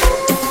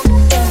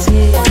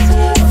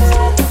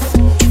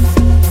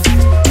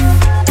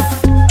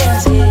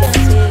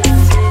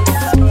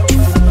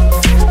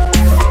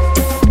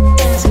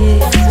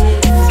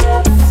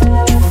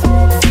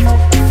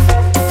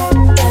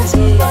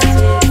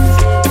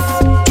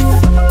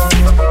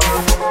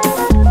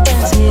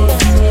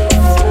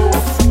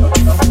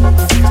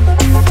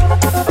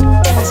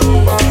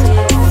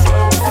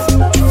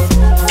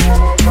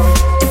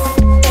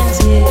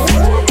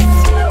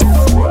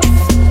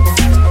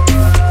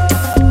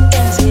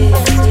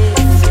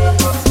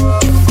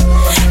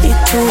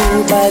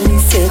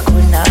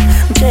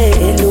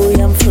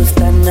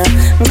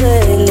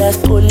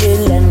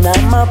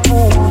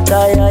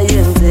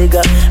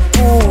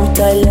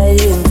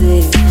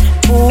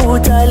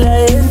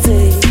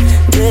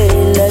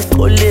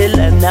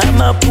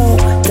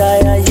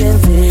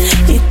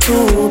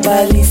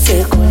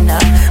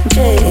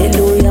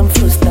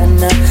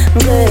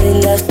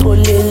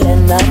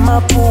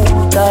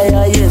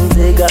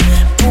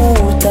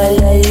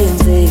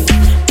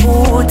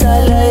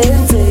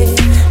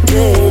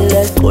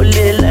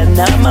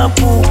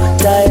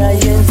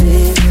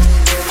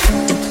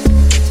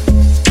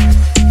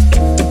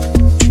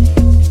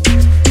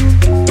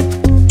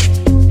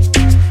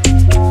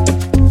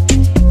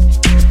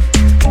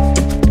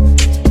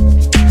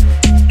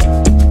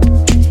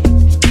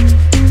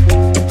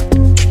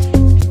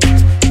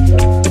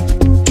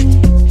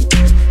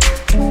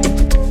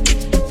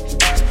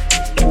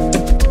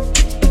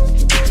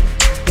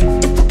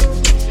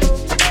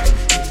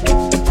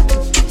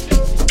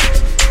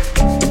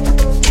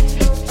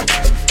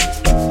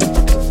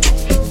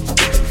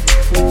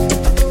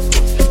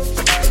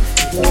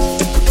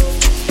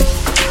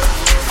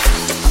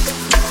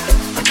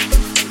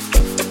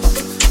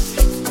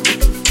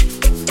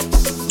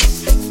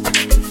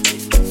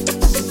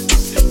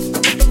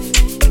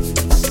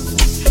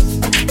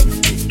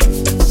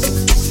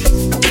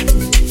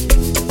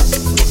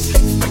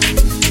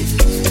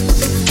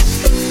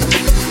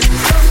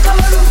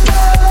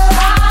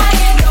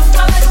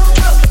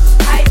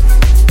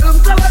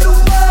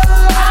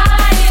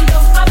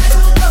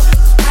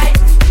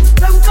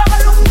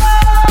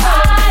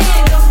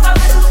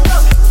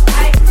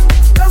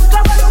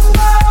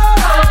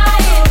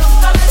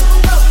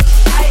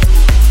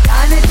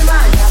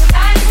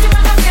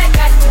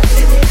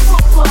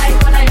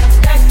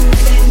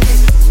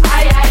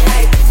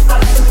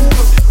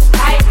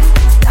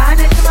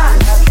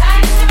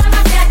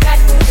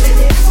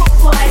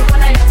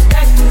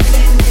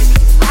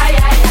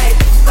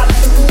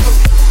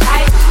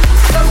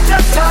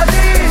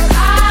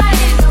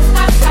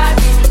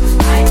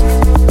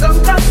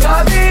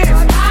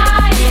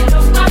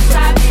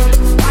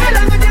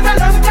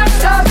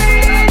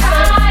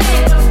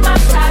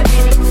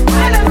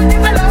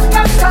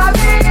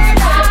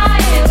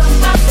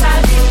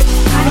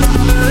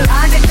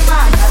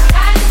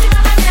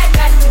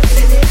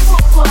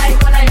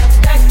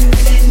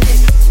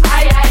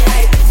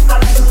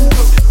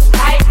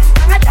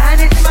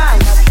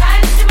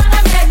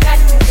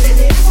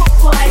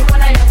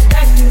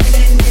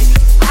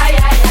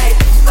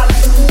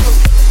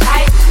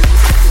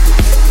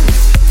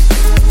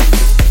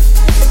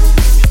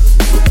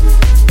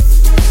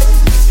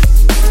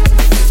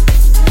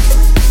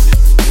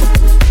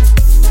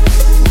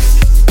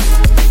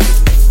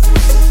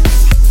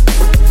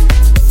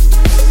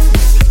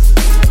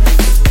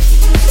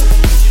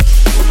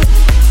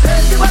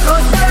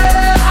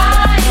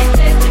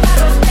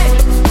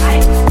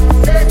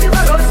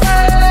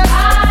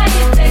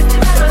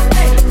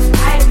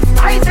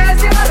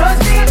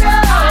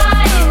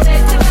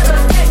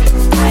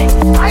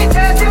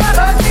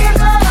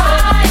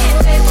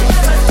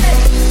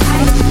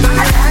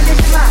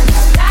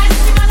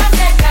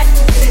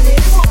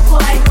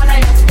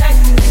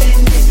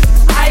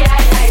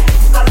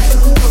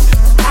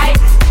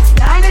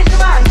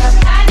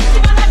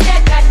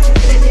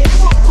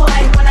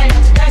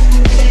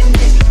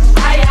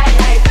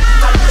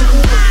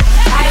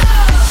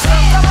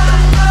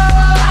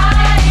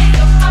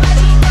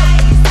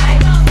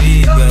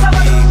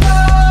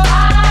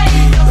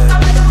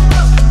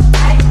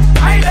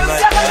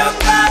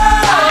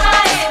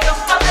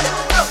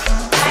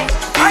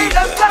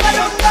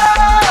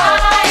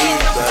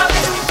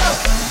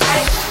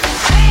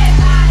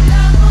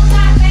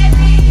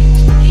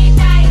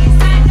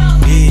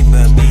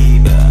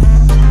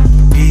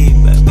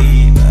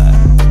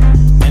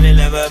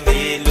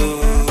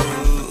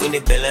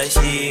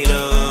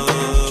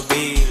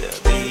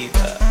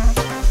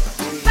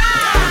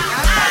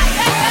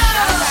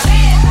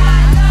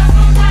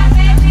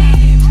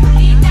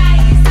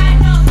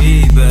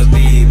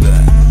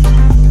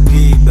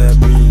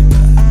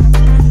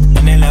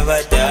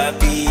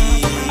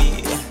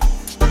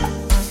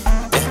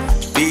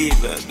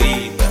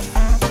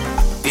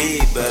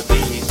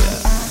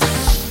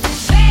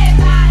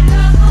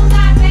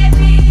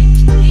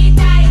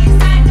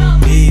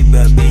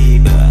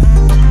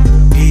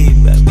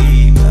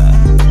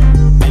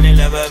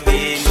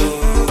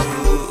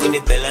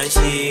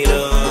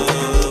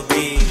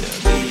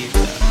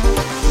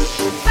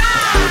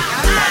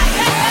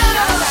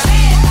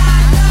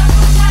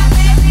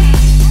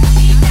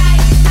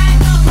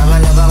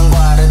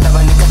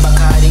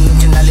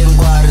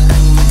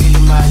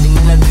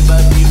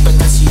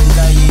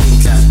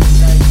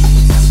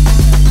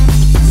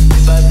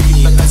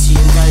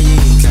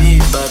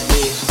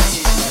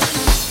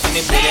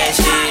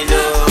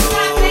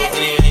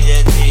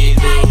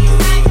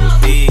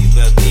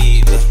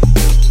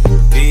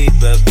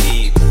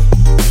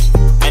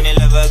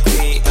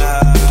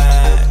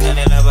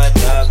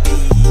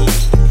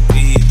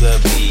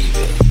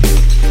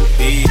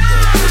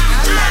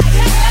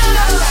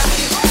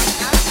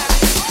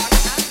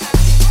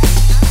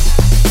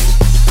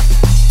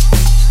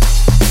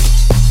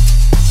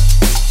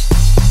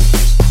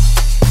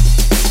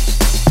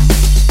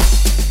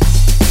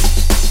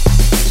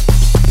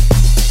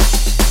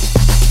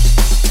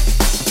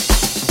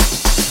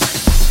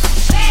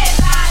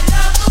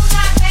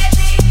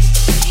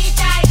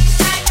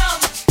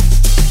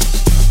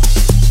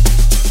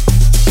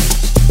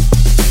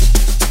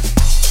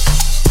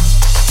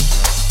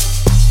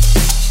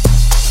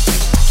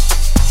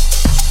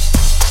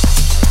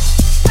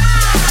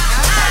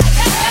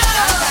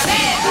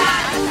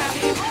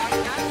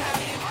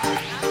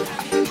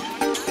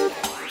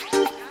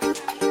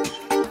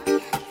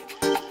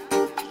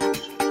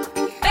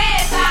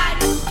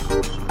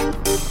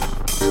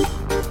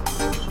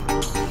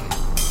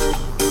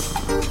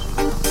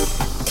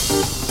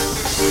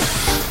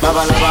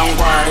Mabala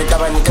bangware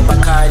tabanike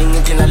bakari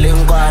ngithi nale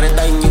ngware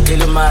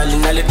tayinyithele imali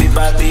nale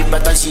biba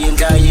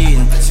tashinga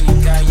yini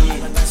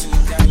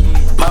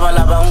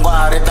Mabala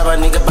bangware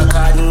tabanike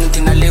bakari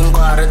ngithi nale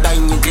ngware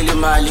tayinyithele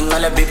imali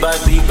ngale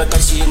biba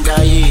tashinga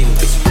yini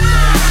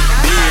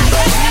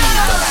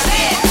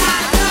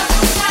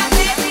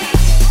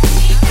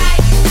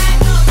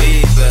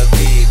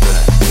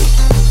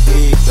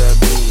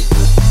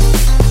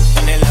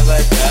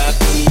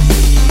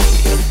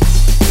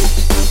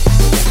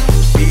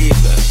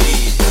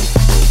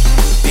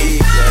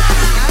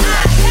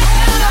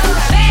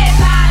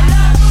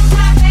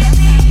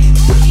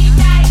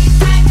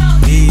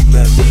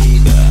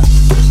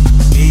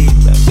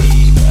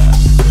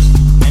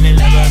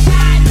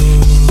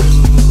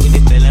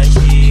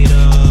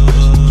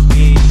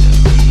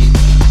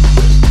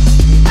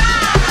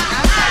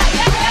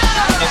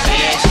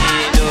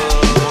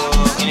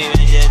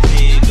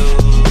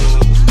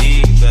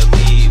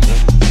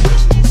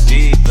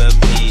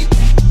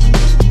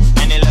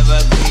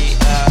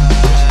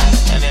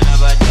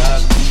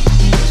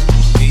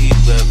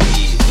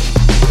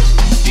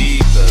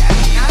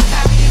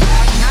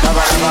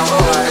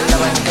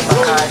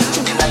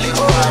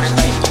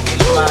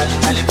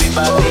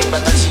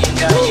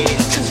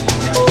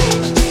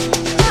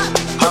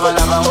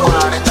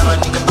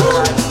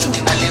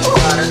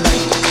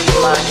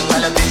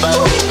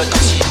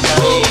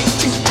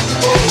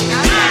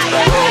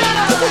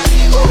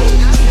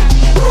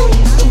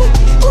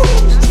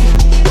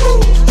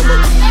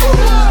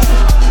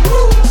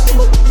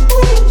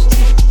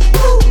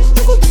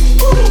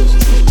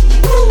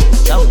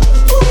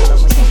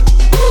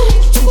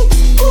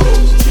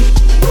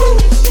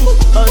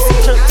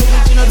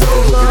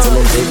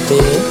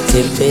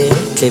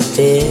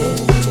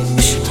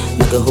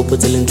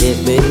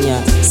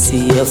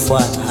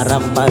CFY,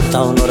 Haramba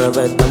town or a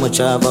vet,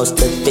 Tamuchava,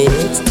 step it.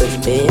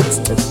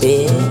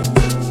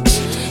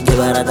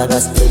 Ibarata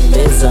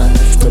stepeza.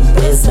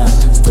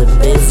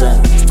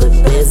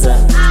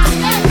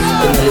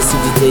 In the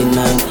city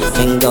night,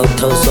 hang out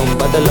house on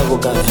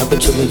Badalaboga, happy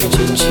to make a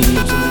chinchi.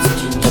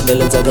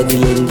 Tabella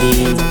Zagadilindi,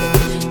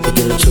 the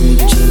girl chumi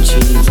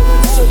chinchi.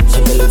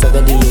 Tabella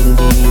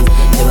Zagadilindi,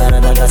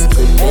 Ibarata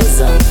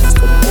stepeza.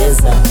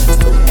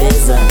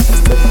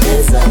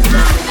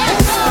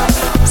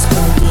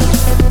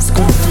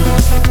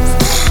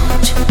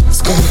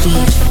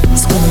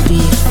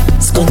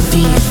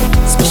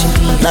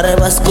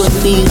 Nareva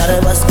scondi,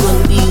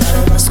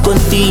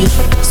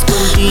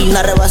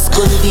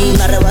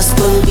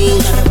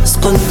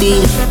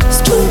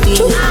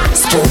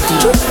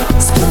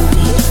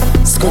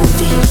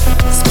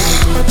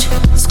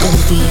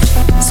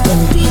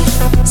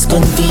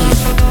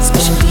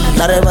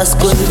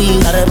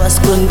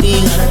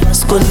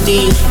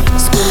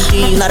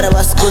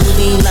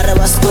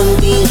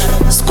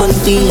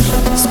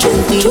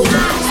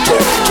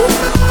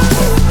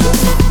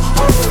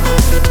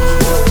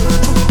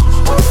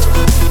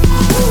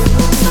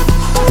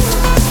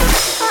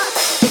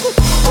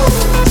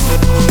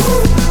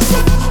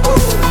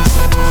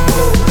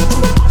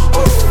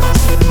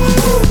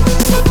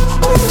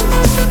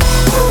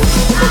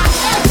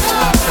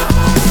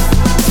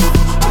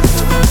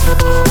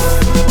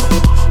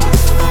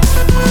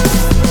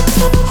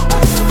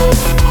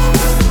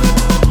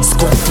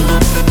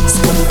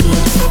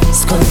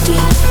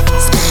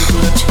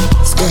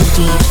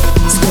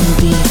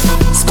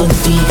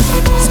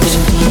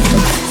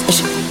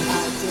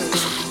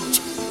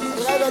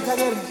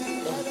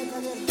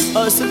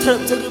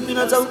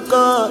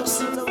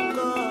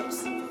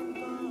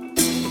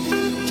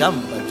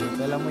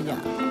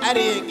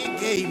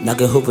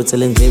 Nage hopo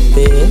telen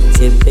tepe.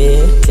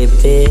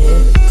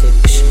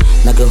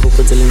 Nage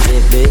hopo telen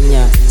tepe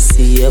nya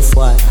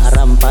CFY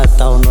Haramba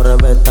town or a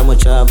vet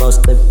Tamuchava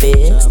step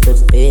it.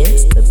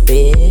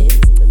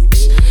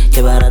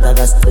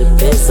 Ibarata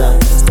stepeza.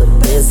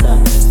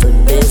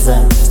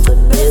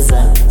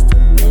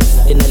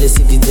 In the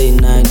city day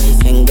night,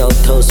 hang out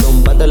house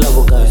on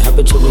Badalaboga,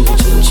 happy to make a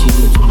chinchi.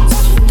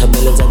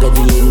 Tabella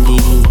Zagadilindi,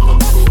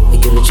 the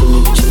girl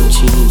chumi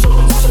chinchi.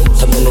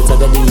 Tabella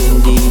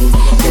Zagadilindi,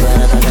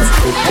 Ibarata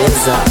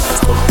stepeza.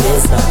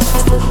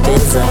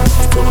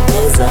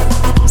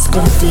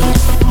 Scondi.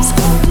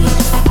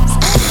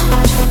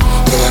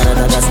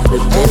 Ibarata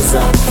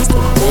stepeza.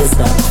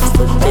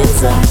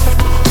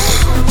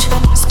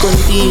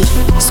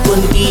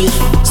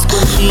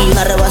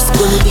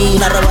 Scondi,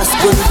 nareva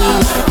scondi.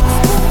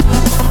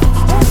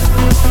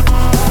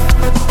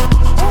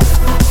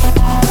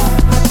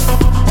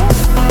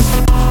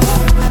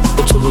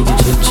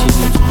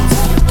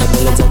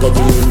 Tabella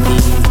Zagadilindi,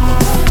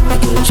 the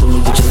girl chumi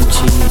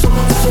chinchi.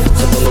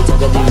 Tabella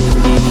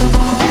Zagadilindi.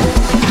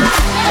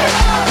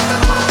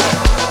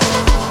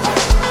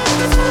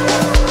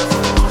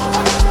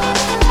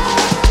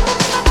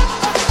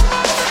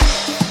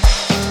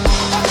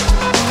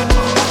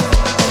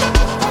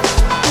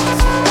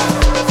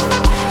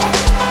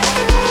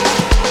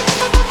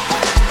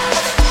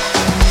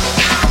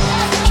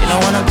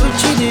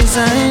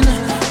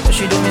 But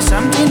she do me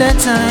something that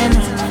time.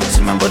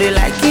 See my body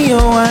like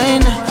your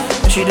wine.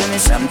 she do me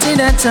something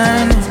that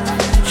time.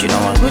 She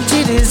don't want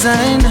Gucci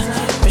design,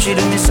 but she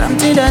do me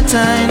something that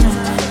time.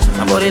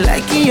 My body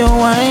like your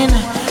wine,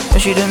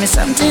 but she do me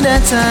something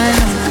that time.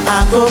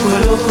 I go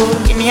loco,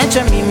 give me a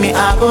me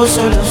I go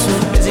solo.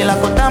 Busy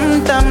like a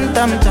tam tam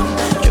tam tam.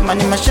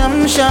 Jumani ma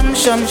sham sham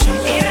sham sham.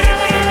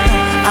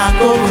 I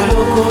go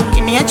loco,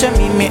 give me a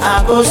me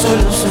I go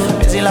solo.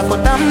 Busy like a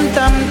tam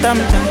tam tam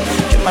tam.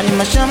 Jumani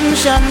ma sham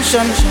sham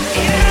sham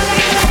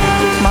sham.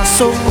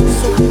 Masopo,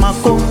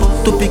 makopo,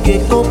 tupige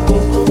kopo,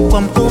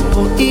 kwa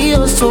mpopo,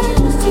 iyo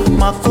sopo.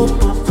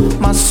 Makopo,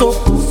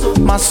 masopo,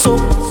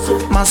 masopo,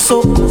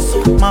 masopo,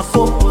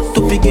 makopo,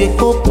 tupige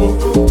kopo,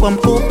 kwa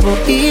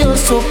mpopo, iyo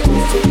sopo.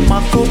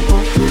 Makopo,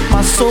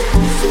 masopo,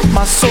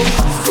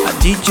 masopo. A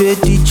DJ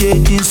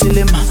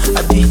dinsilema,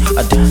 a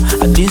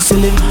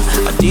dinsilema,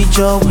 a DJ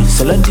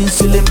Winsel, a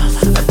dinsilema,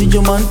 a DJ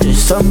Monte,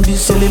 some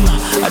dinsilema,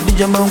 a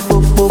DJ Man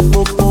popo,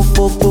 popo,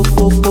 popo,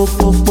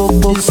 popo,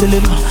 popo,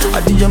 dinsilema,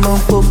 a DJ Man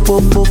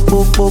popo,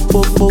 popo,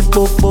 popo,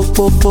 popo,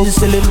 popo,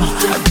 dinsilema,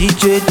 a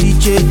DJ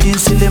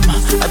dinsilema,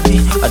 a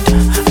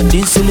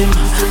dinsilema,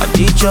 a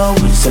DJ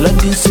Winsel, a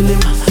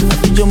dinsilema, a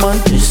DJ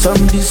Monte,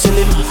 some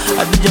dinsilema,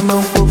 a DJ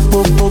Man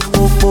popo, popo,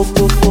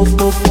 popo,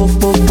 popo,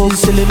 popo,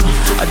 dinsilema,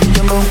 a DJ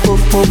Man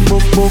popo, popo,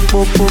 popo,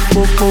 popo,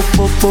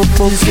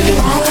 popo,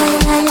 dinsilema.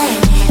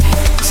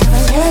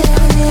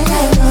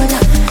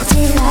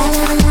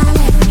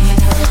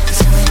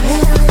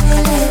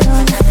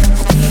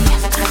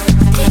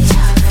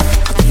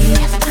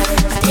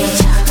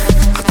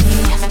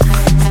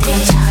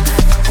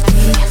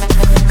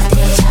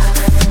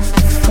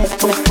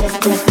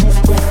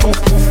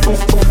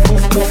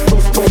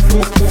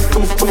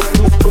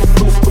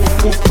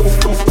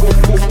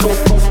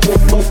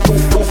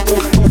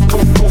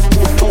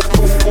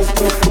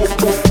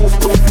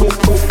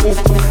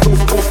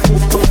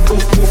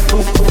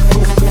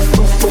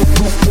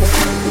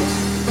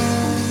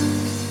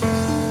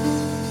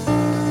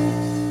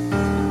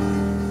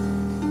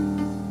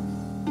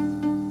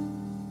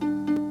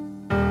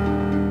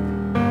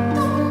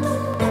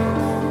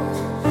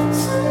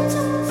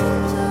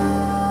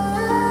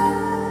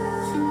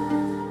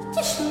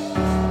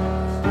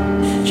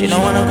 She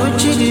don't wanna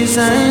Gucci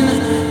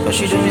design, but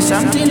she do me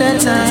something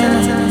that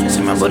time.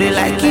 See my body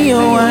like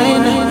your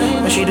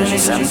wine, but she do me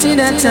something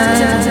that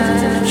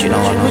time. She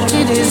don't want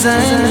Gucci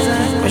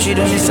design, but she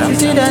do me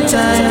something that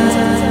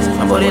time.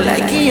 My body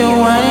like your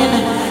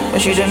wine,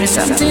 but she do me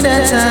something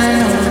that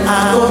time.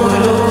 I go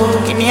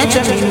loco, give me a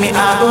me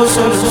I go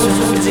solo.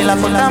 Busy like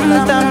a tam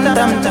tam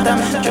tam tam.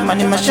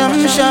 Jumani ma sham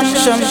sham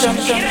sham sham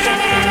sham.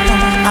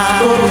 I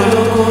go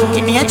loco,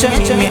 give me a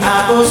me I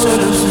go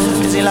solo.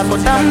 Busy like a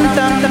tam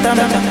tam tam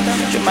tam.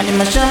 Jumani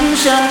ma sham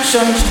sham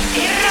sham sham.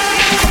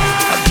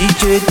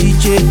 DJ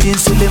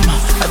dinsilema,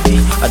 a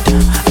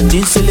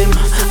dinsilema,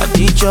 a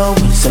DJ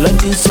Winsel, a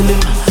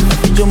dinsilema, a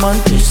DJ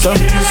Monte, some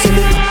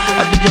dinsilema, a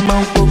DJ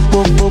Man popo,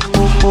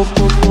 popo,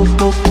 popo,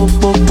 popo,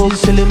 popo,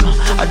 dinsilema,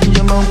 a DJ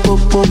Man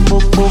popo,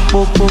 popo,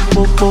 popo,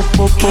 popo,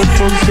 popo,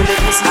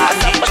 dinsilema, a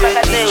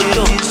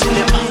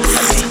dinsilema,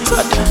 a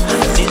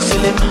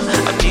dinsilema,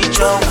 a DJ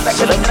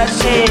Winsel, a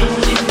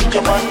DJ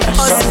Monte,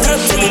 some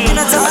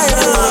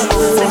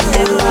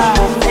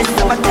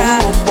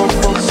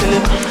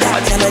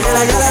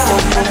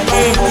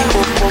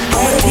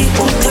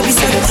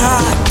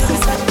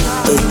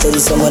Tell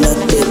someone that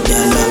did,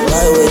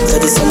 why wait?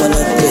 Tell someone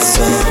that did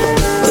so.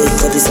 Wait,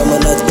 tell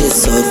someone that did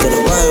so. Get a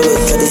why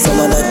wait? Tell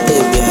someone that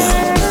did,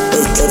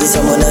 wait, tell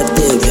someone that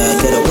did,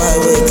 get a why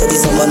wait? Tell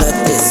someone that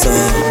did so.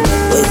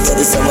 Wait, tell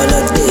someone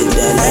that did,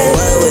 why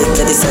wait?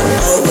 Tell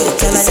someone why wait?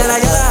 Tell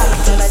someone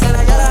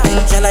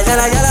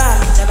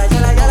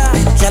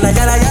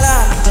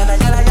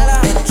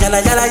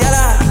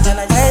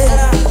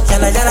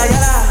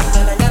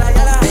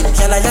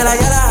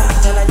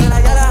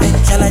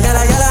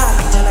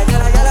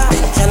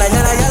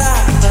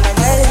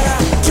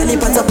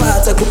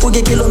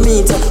kupuge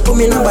kilomita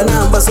kumi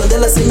namba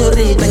sondela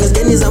senyorita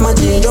ngizigeniza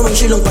maji njoba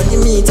ngishilo ngipani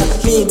mita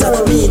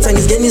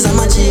ngizigeniza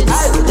maji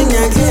ayi kudinga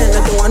yakhe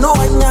ngwana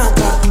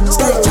wanyaka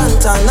sky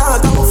chanta na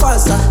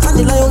kamufasa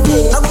andila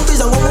yonke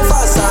nakumbiza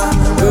ngomufasa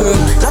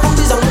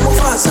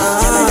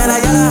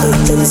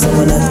tell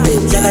someone that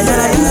baby tell someone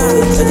that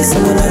baby tell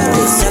someone that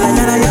baby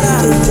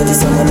tell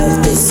someone that baby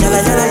tell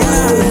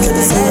someone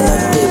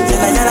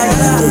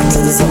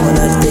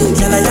that baby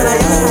tell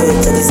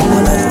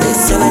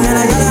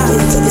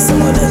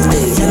someone that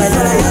baby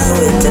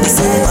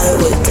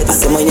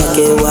asema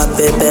yake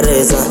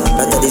wapepereza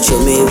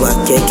atadichumi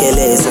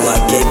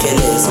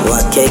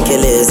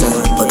wakekeleza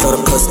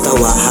otor costa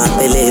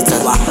wahapeleza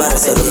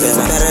barserufe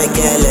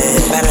berekele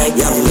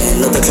yamme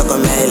no te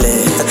chokomele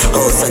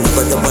osa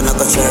nikote bona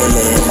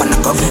kochele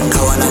panako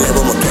kawana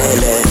lebo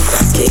mokele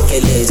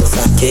kekeleza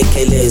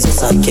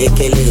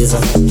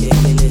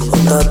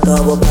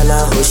Toto bopala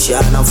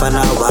hushana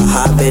mfana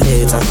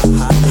wahapeleza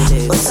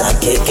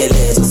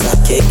kekeleza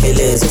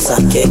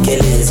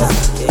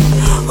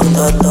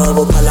Toto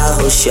bopala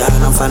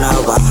hushana mfana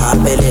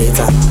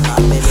wahapeleza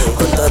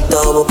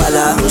Toto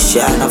bopala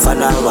hushana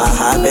mfana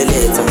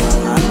wahapeleza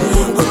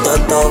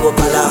Utoto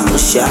pala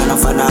hushana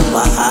fana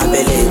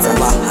bahapeleta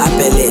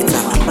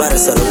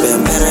Barisa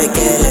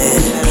berekele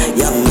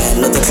Young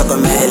man no te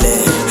chokomele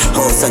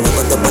Hosa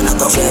nyoko te pana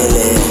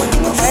koshele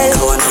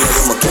Kawana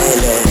lego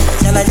mokele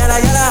Yala yala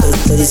yala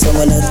Tadi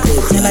sama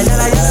natis Yala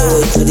yala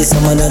yala Tadi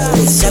sama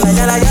natis Yala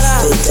yala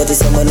yala Tadi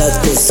sama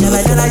natis Yala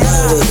yala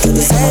yala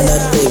Tadi sama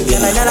natis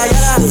Yala yala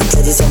yala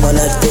Tadi sama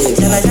natis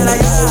Yala yala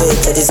yala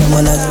Tadi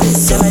sama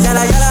natis Yala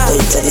yala yala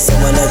Tadi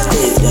sama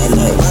natis Yala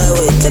yala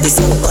Tadi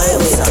sama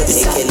natis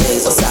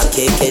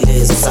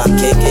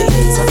Sakekele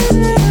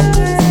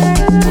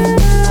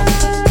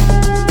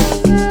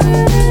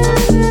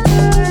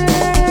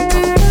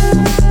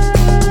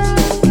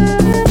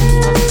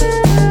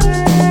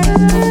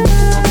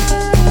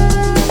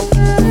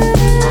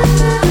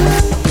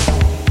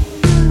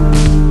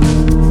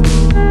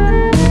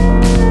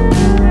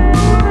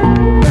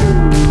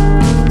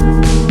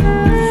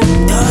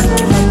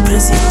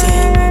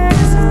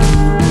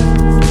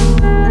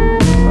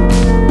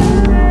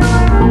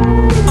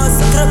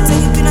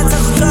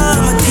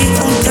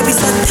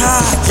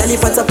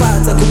Pata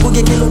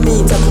kupuge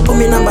kilomita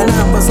Pumi namba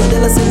so de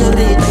la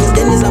señorita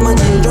Nisgeni za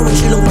majini Joma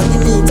chilo kwa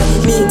mita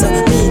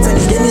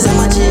Nisgeni za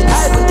majini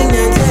I don't think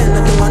they can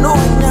Na tima no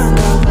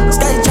wanyanga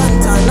Sky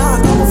chanta na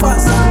kamu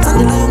fasa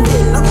Sandi na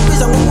yongin Na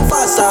kumbiza ngumu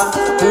fasa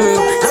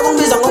Na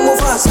kumbiza ngumu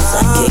fasa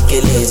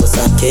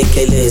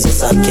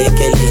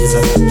Sakekelezo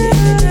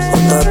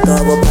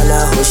Utoto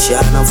bopala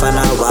hushana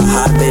mfana wa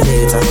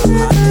hapeleza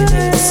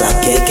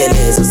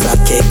Sakekelezo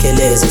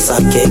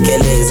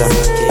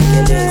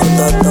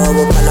Utoto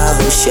bopala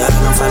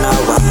hushana mfana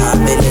wa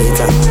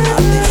hapeleza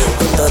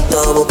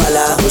Utoto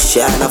bopala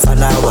hushana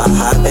mfana wa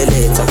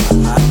hapeleza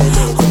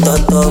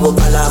Utoto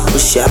bopala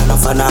hushana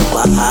mfana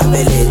wa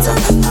hapeleza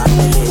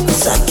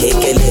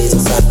Sakekelezo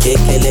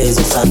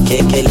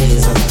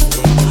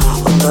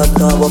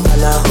Utoto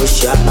bopala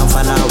hushana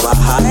mfana wa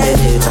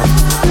hapeleza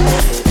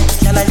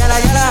Yala yala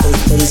yala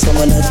Tadi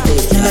sama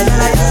natis Yala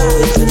yala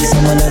yala Tadi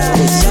sama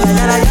natis Yala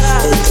yala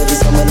yala Tadi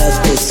sama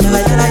natis Yala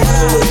yala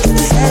yala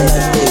Tadi sama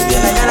natis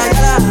Yala yala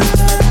yala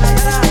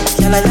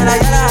Yala yala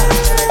yala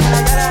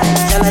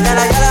Yala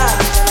yala yala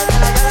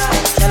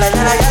Yala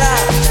yala yala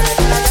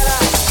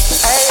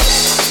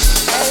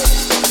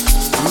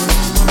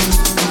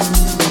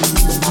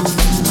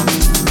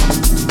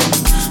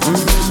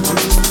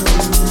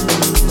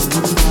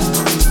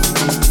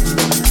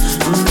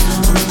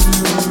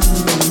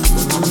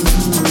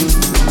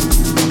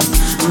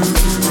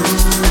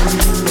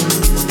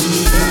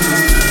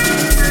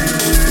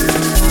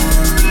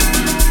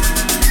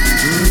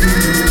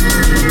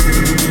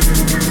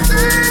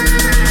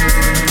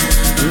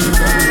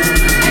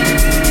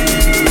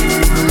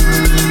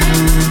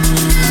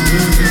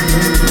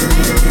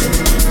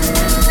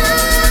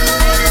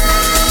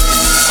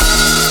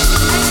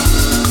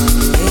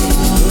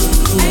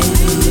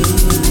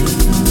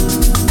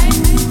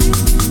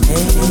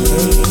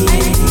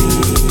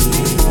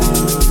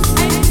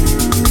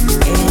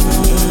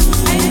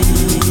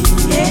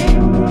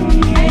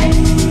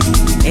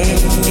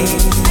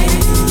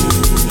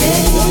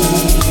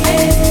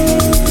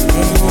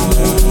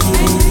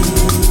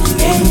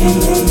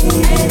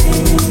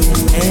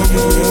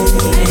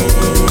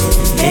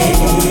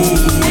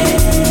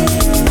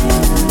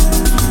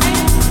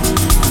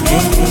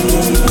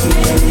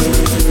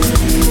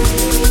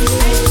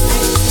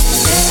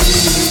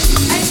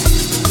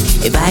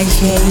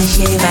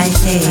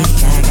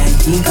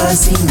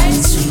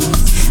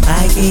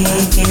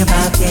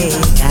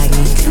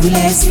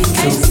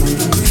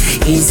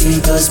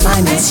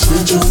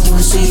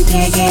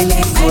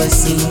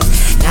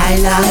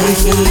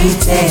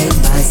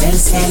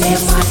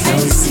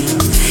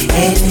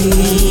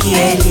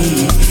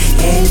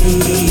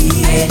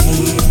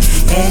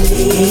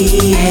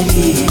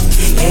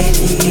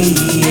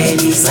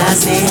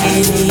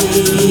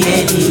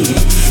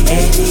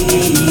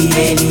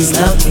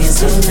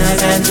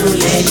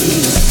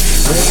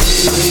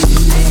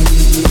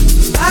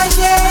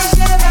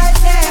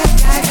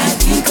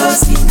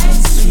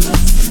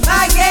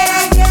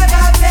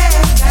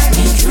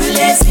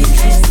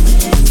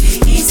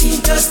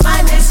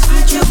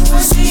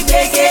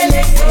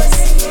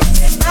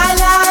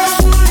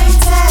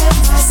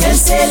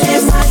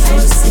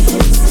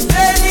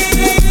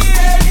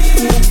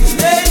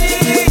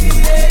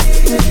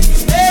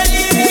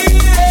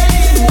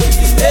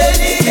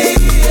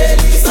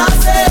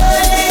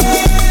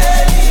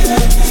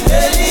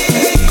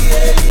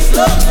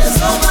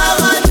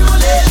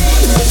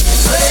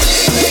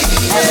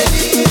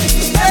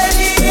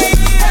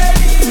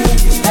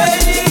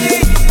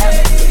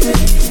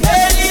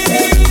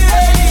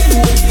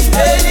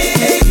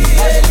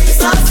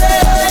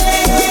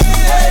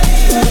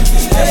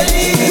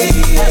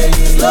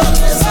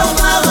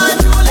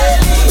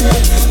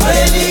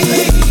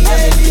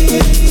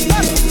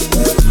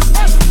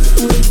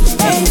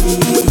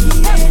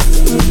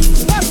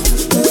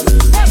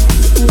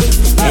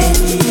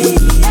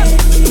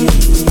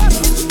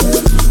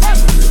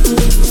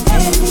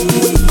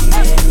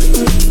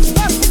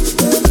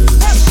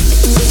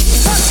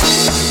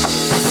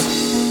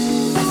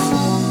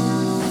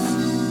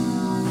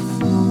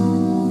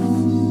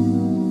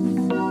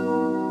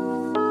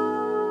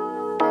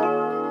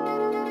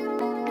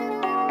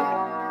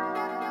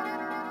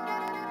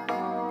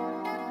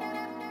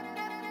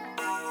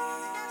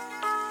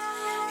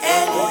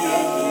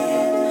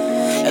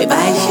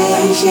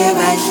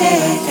Bahle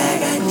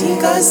kanti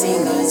inkosi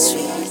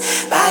ngithwile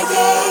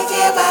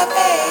bayeke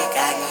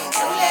babheka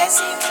ngidlule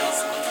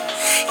sindlovu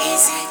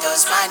izinto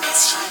zimane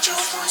zishintsha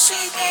umuso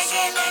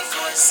uyibekele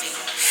inkosi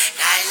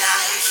ngala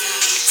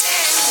ihlithe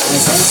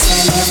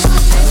usesele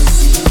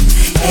mabhezi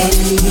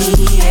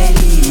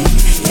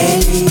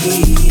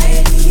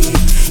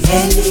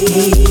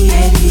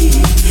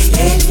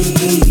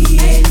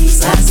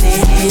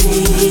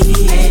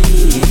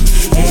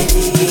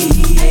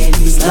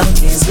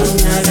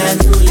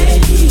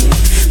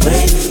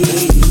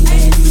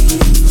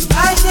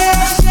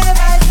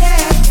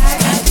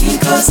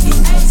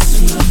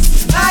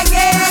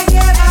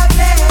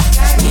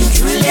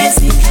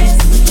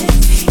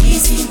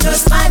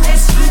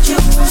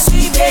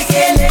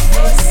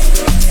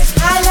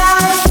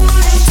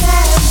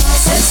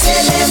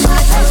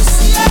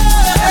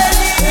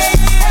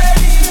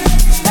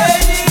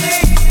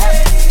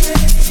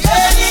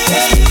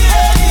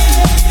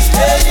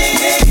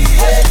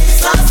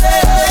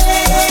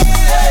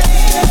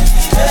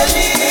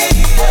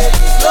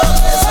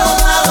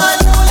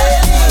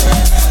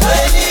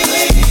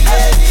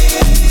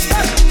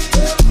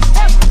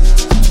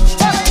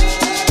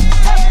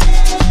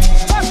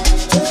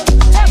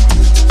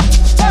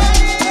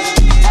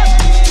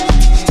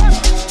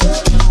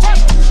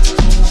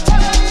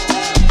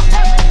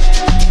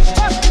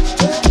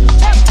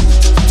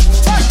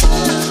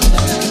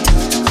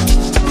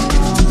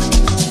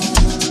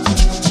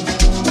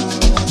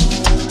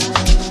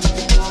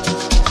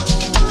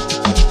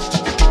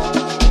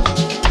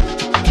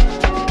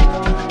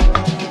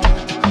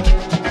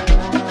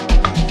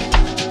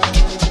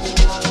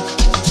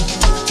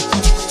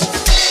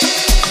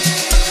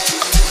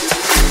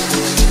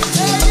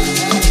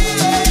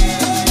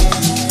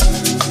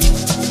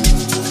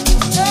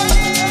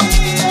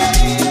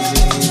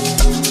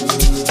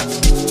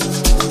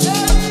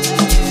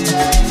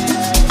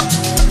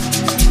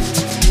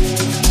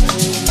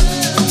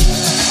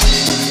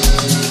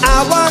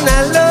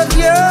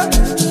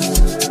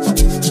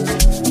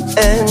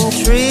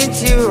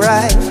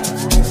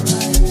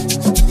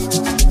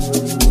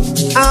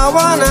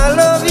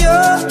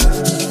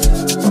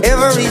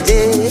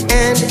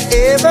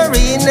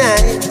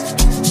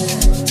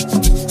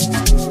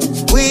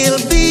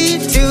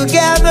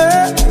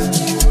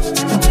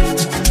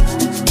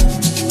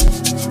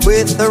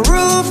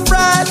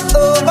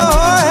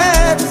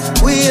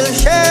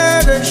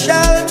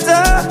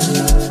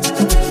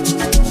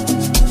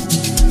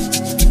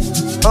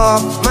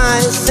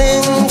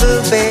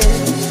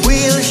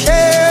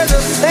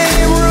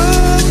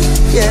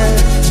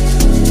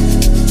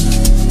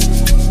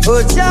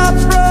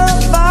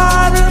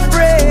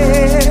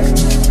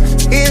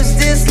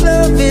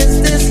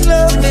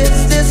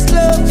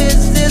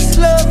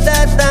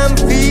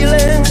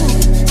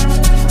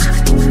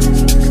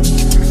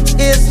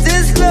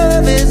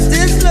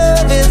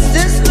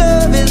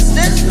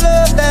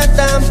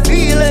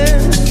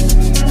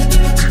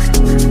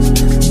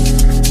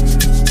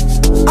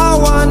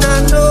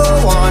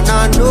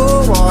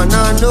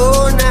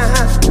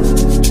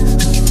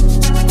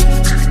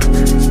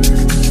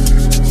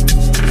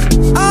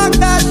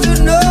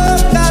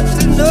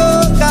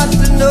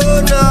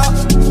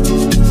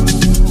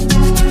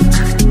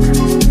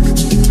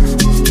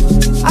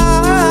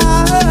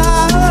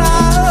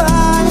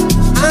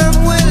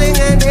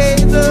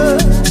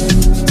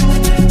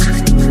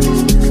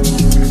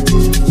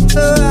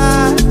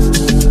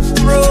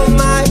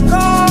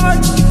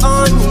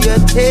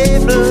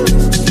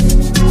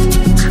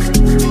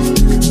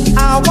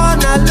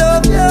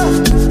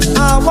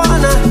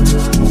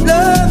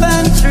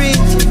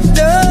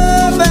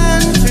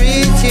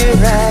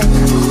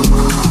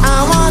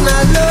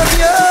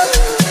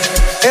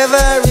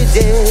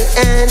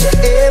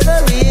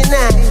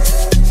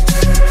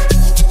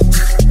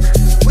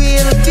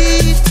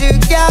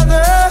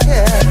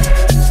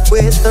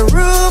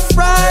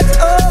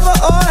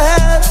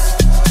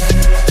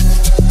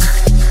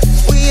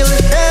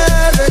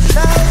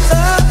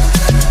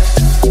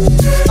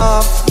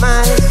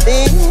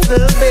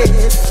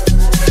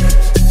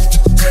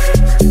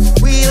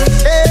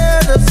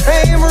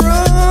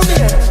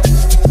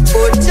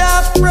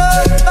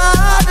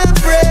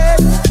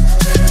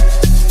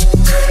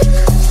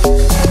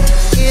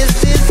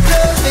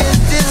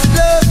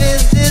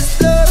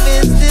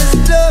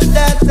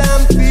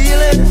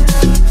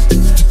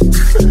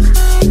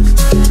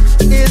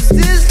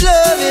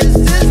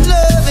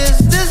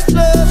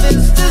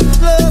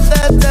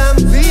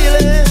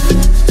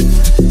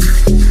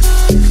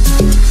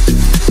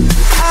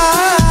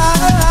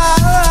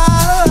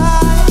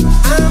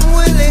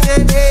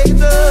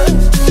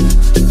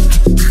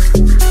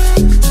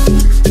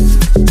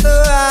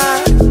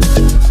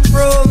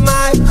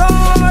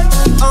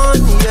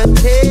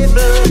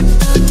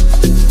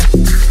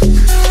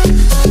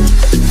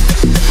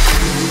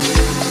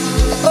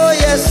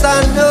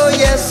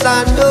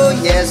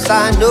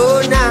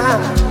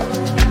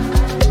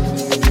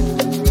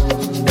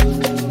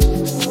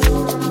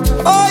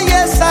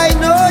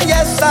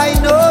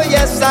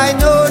I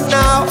know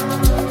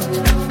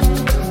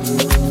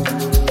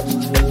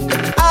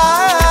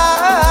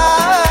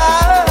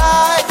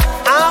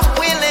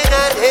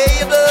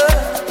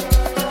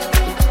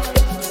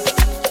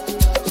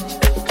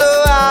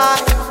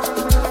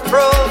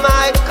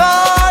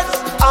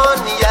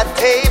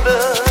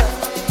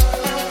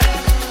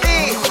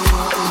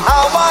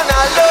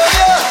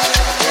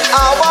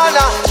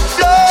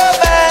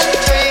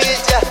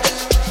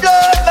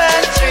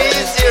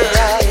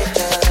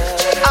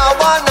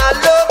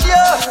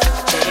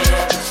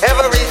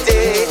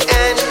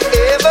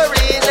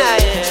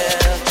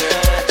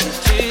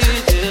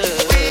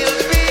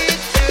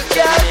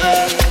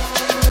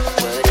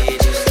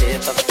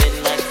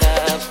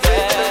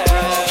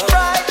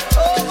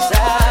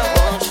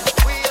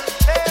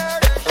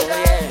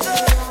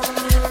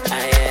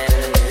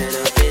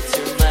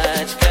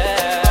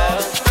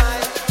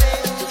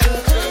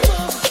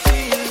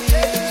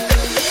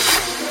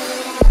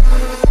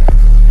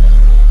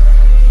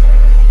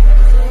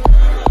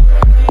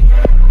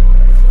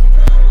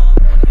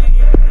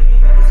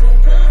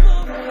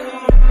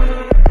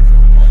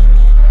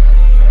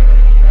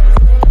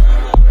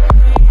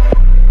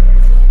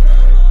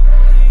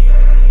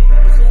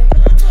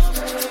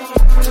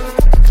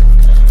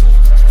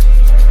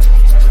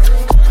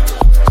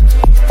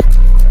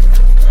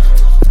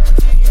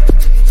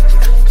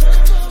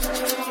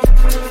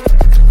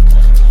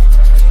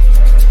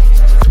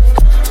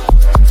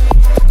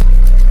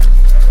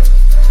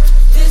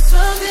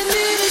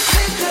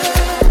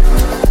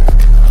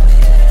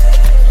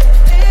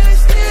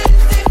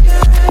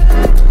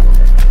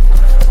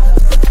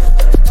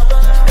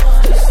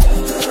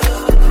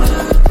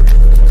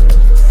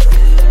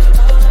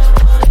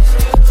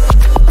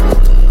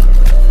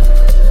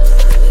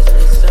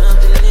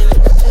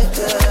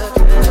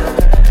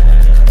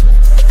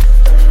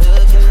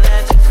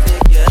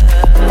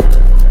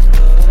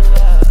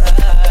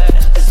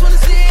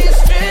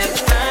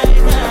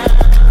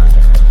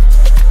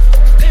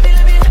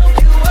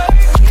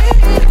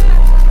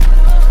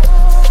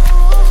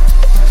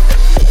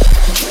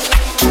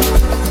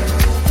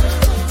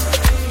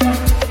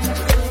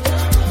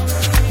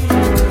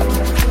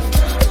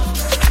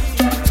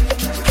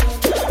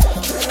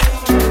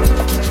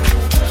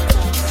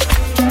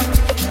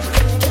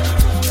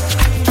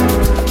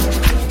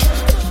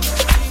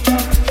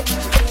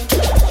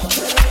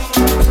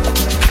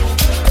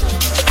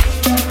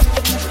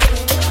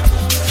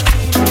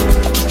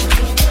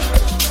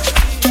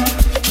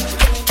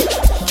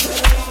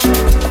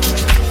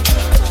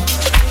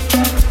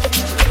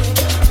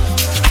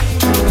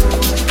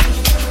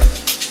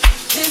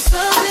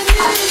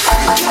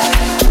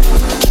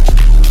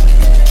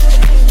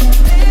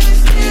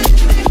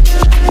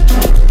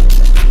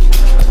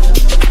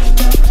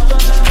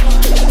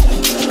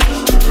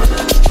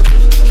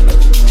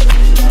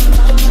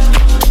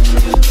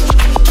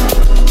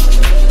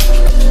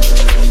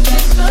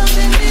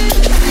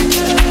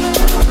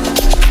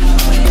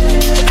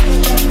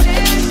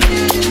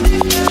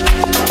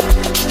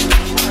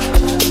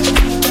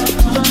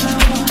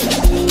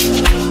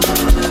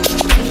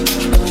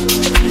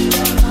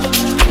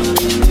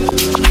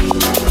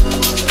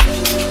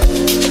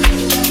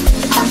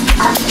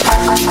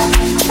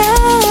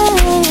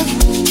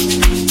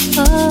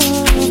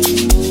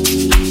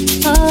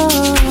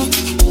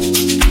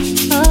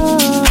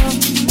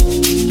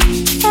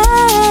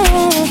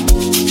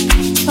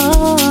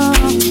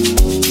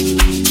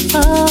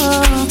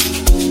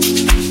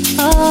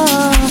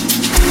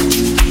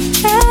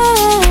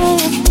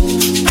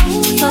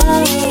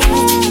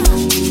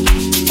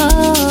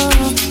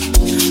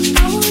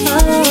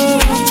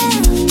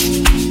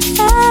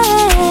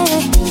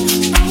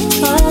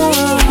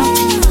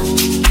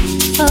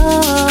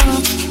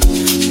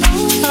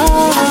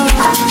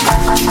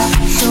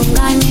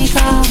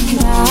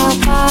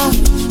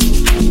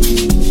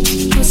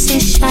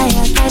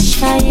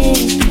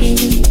kashayeki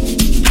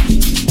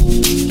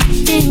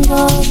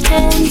indoda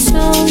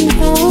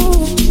ensundu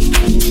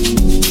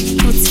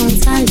uthi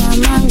ngithanda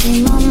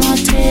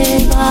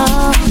mangimomotheka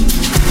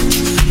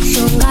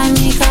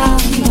hlunganika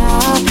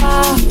ndaba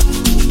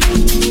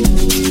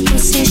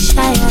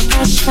usishaya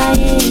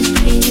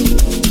kashayeki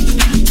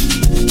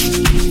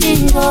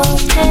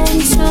indoda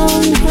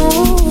ensundu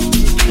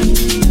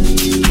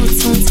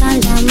uthi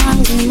ngithanda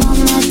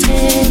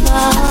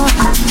mangimomotheka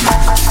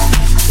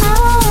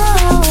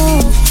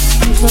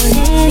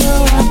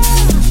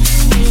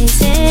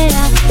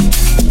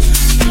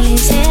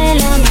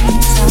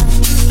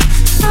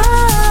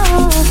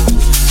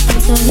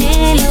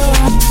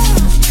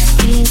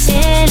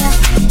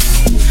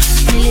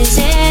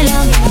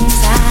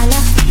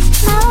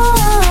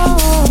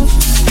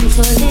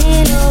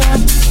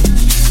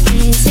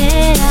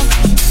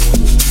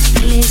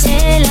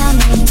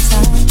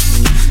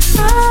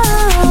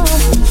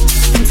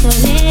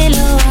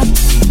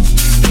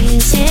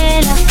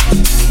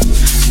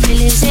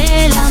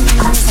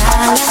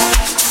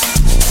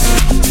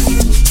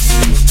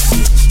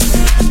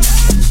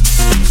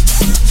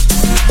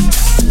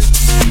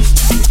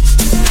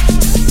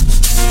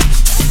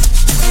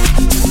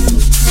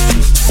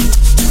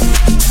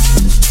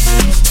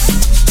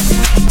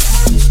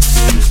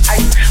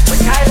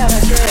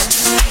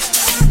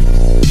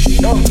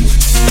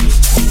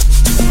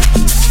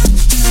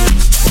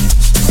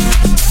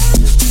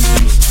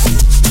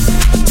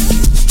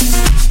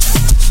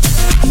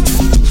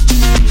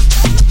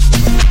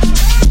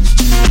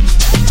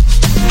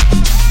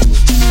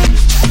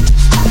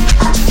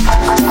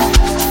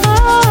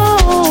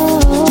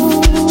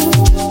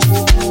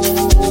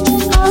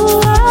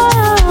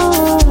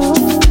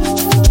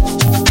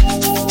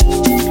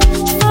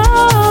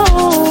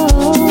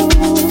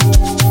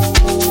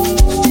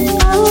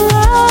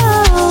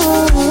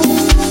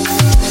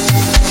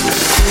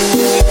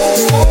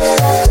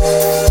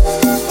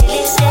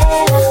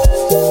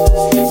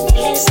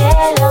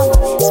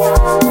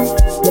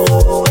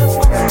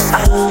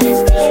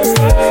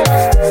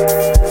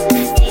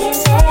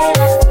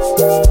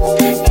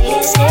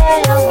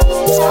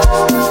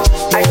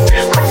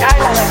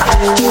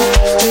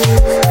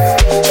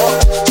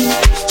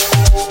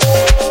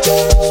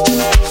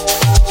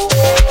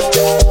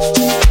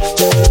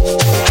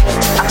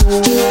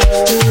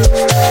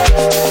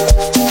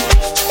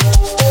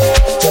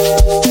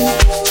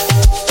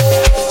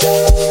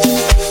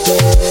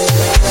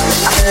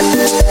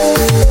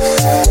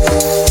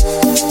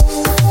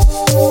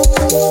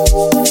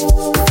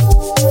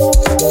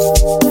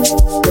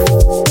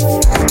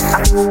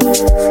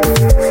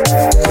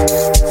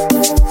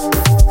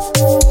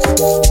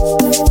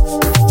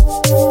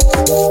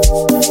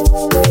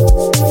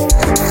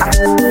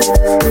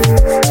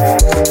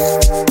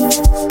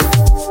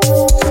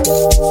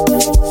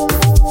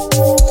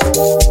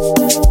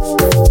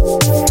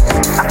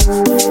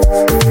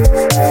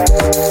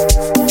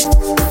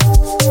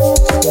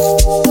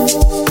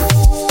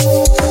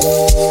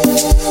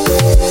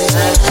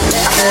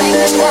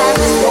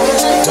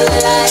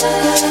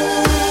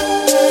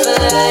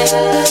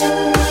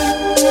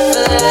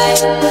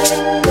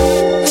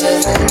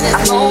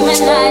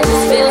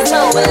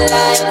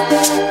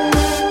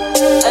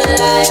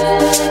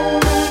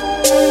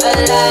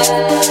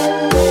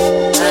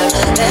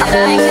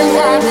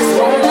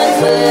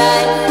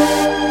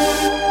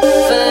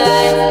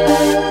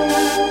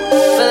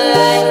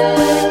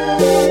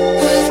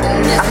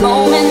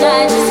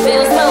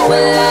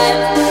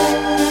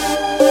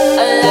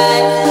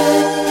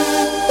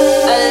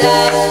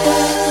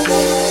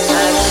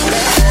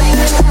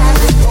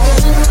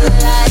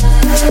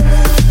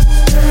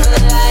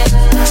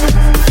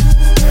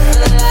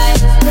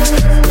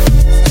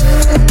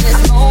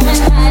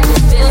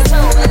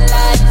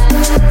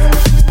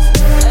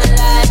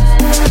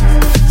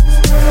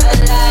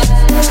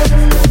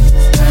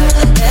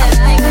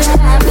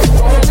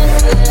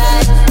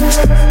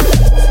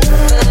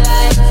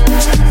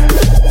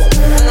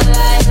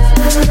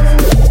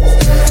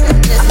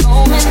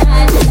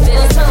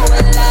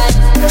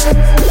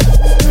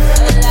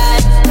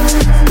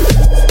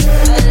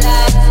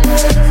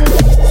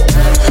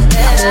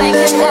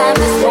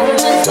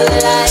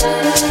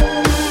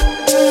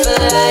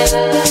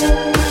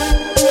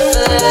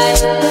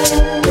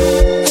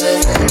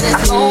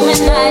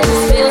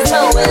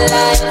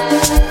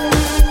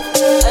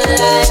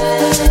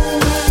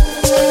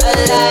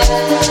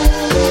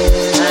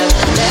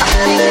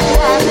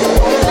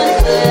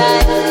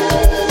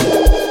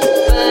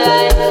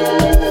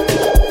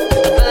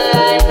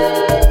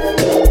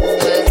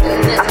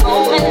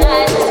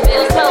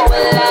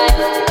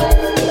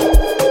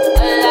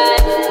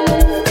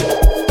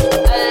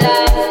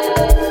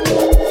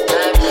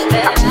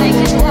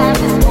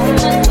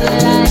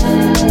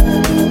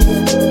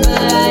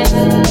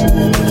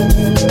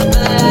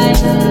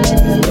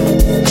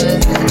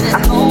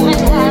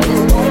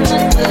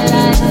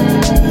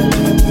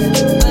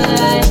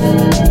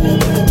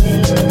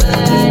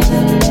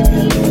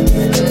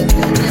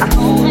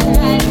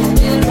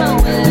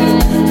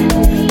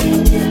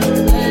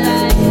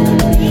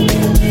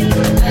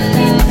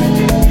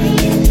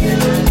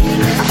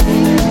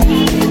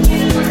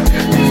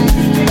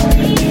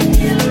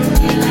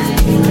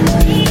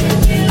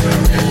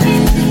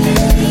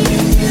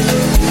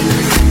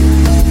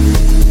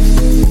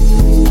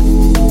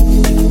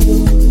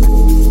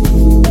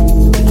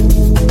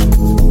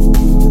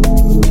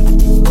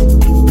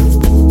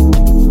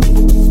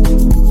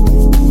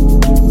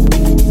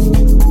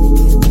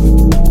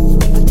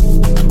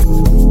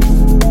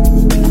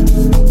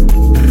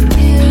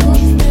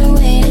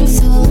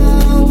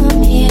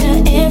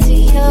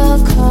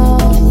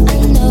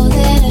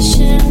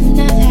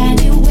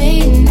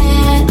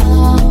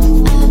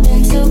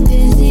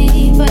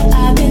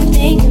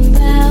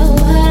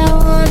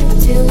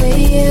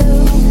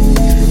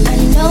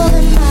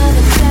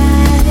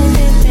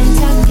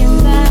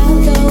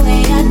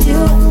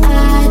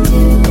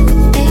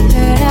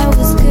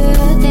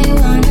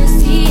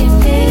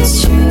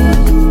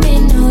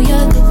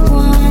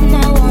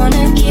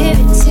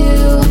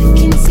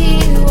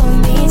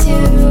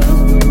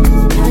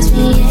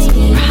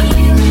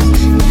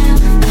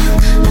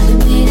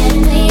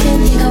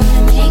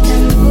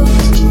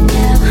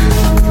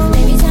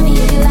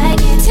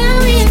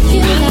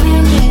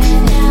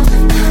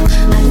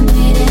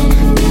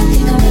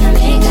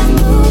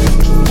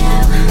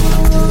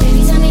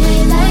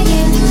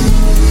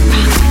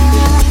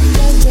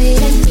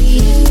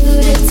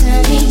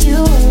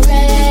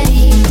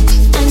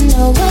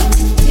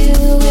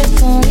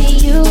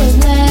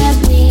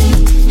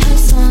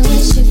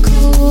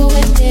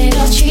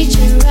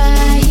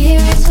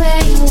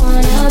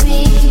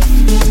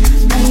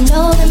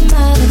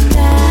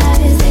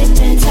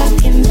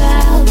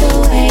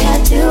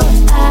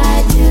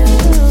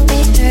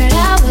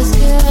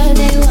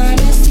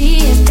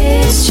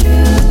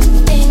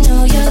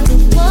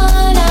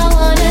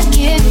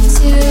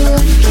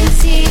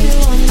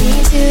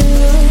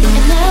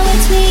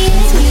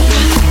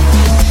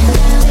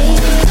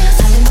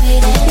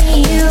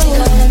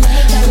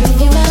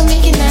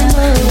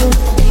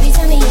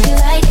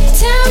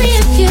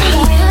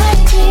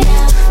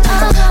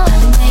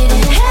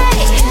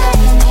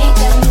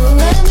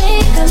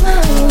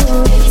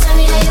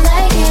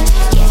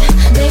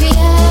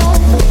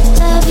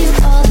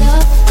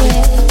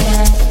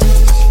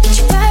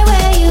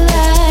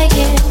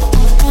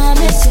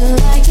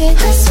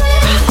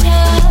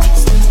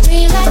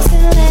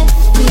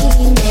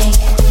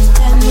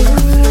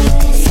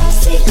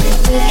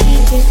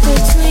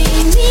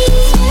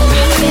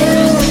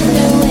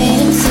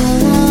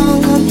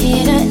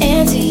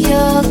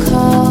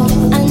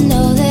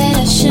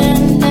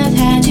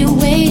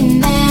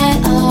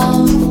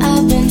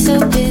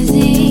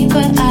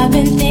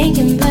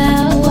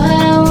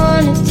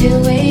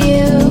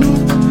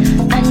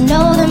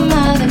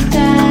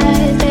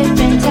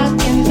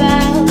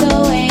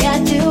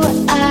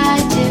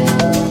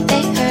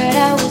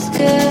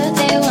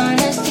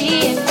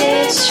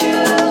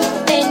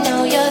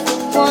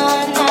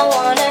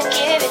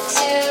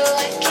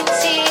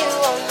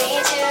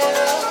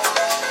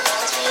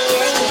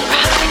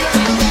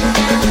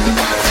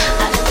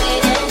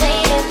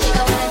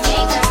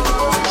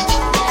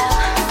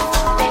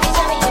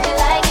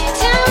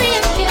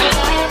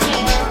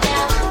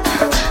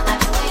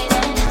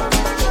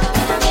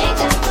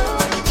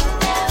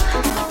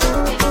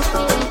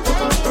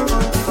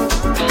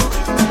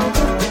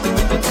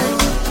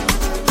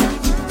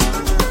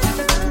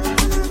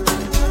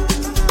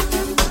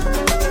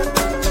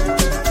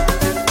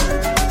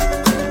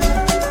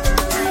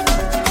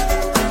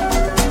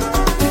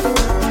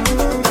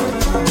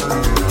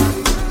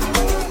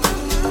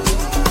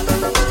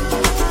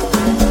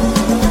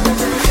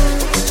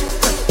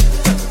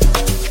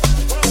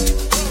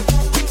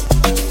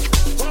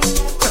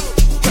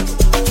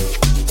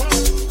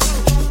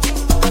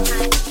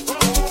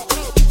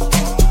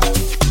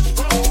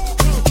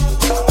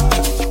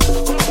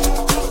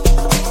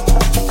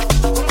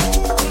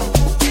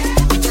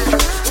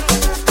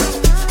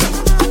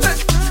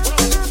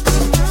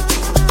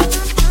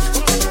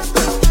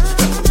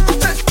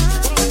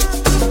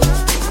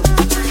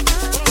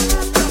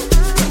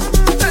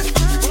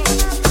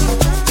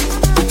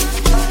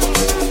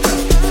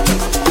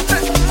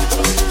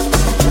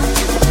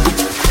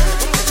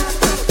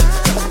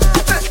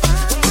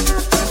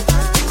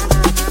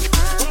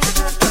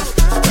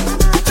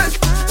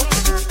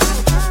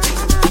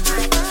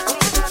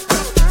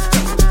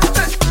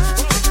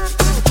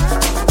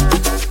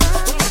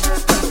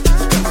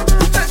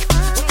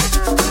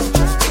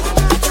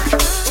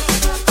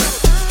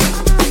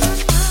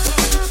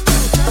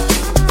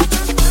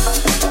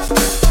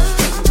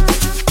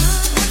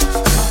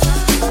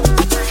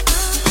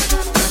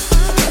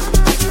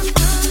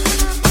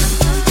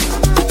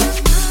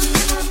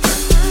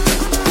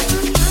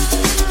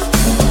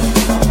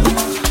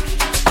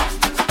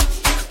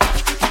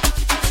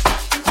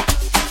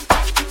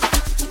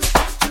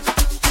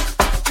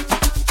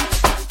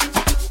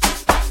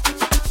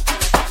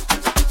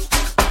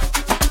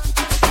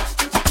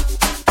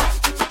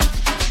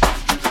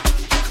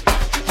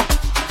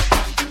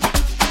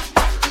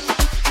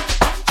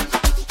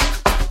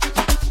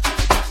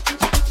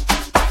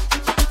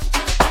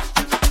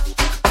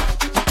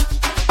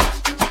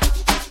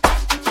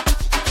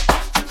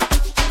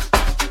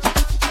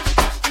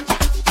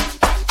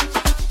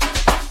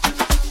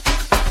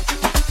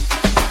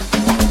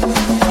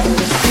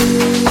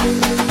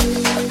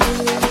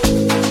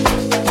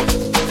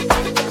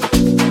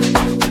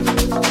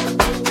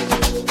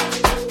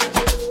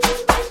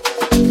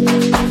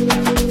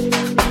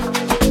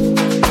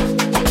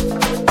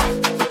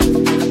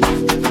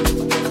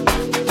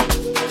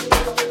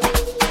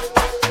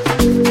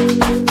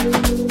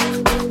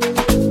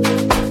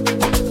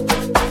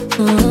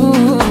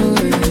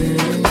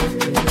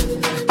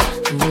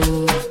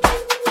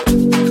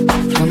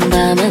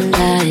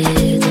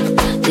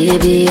see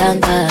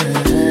Bianca.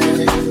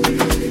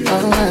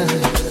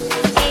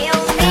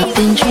 I've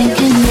been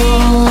drinking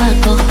more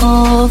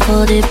alcohol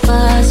for the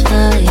past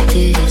 5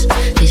 days.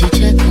 Did you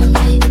check on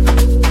me?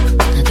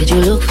 Now did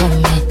you look for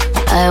me?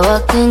 I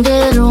walked in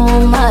the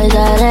room, eyes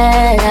are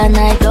red, and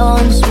I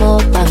don't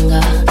smoke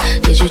banga.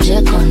 Did you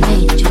check on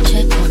me? Did you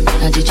check on me?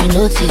 Now did you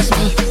notice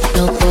me?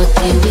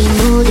 Nobody we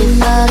knew the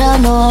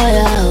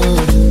paranoia, oh.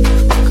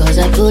 Cause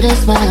I put a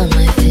smile on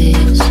my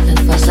face, a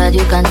facade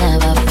you can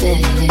never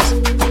face.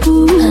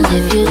 And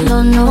if you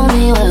don't know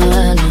me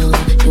well,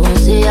 you won't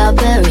see how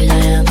buried I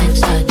am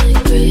inside my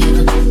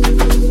grave.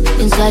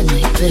 Inside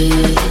my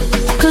grave.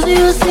 Cause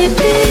you see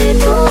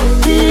people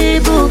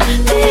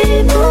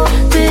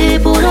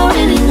don't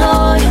really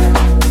know you.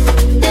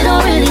 They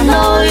don't really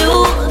know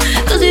you.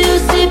 Cause you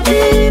see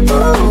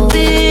people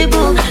they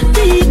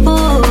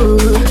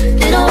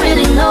don't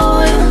really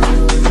know you.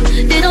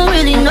 They don't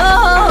really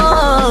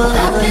know.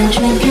 I've been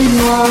drinking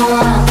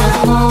more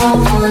alcohol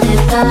for the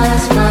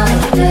past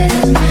 5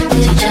 days.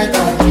 Did you check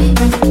on me?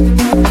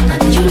 Now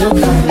did you look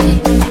for me?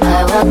 I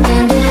walked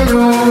in the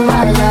room,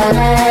 eyes are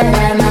red,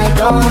 and I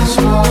don't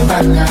smoke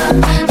banga.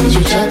 Did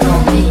you check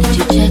on me? Did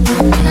you check on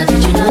me? Now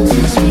did you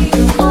notice me?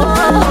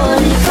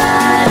 Holy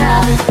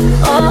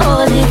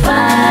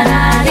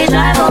Father, they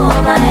drive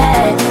over my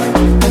head.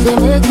 Cause they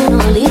make me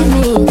not leave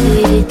me,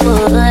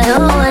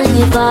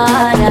 holy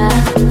Father.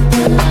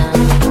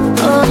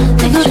 Oh,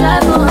 make you try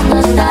to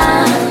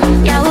understand.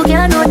 Yeah, we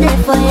can't know that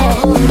for you.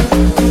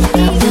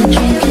 I've been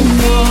drinking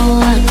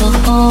more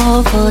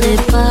alcohol for the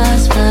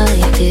past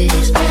 5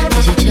 days.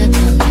 Did you check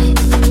on me?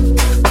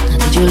 Now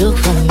did you look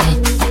for me?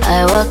 I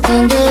walked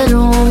in the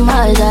room,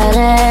 eyes are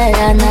red,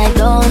 and I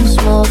don't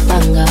smoke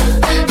banga.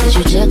 Did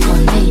you check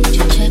on me? Did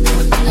you check on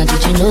me? Now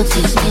did you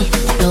notice me?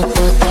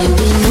 Nobody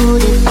we knew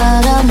the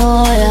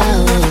paranoia, oh.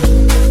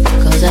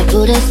 Cause I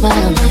put a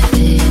smile on my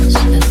face, a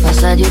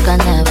facade you can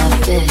never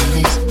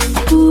face.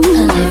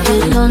 And if you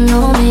don't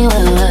know me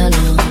well,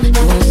 you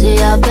won't see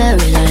how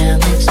buried I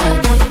am inside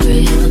my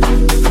grave.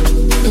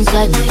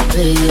 Inside my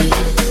grave.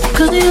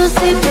 Cause you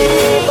see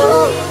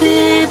people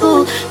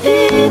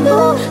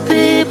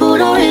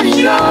don't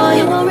really know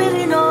you.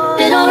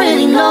 They don't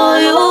really know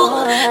you.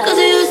 Cause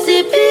you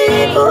see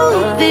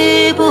people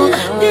they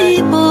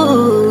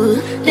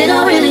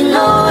don't really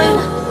know you.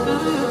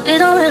 They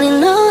don't really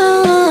know.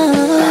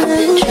 I've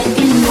been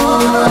drinking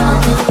more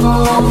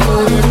alcohol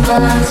for the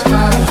past 5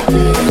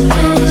 days.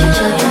 Did you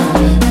check on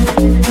me?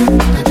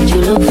 Now did you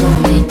look for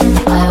me?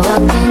 I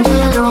walked in the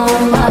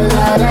room, I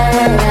got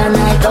red, and I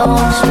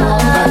don't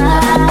smoke banga.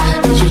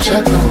 Did you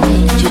check on me?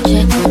 Did you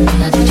check on me?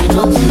 Now did you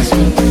notice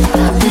me?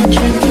 I've been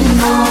drinking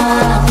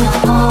more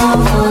alcohol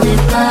for the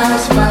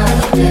past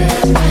 5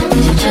 days.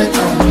 Did you check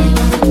on me?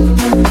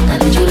 Now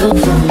did you look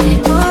for me?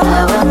 I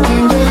walked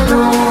in the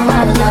room, I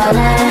got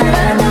red,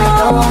 and I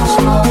don't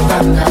smoke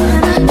banga.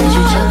 Did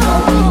you check on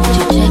me? Did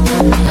you check on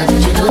me? Now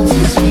did you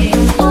notice me?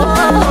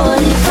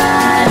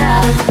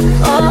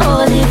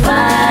 Holy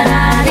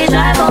Father, they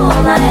drive over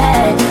my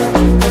head.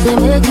 Cause they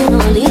make you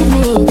not leave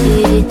me,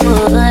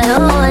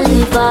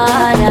 holy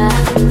Father.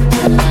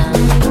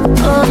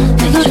 Oh,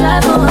 make you try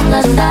to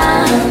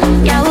understand.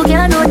 Yeah, we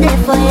can't know that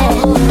for you.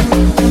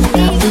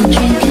 I've been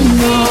drinking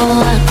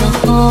more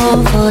alcohol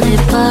for the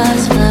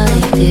past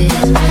 5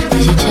 days.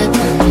 Did you check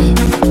on me?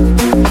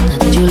 Now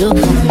did you look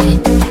for me?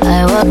 I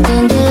walked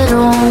in the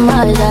room,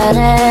 eyes are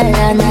red,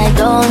 and I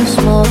don't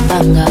smoke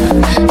banga.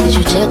 Did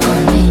you check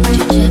on me? Did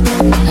you check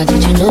on me? Now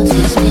did you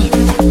notice me?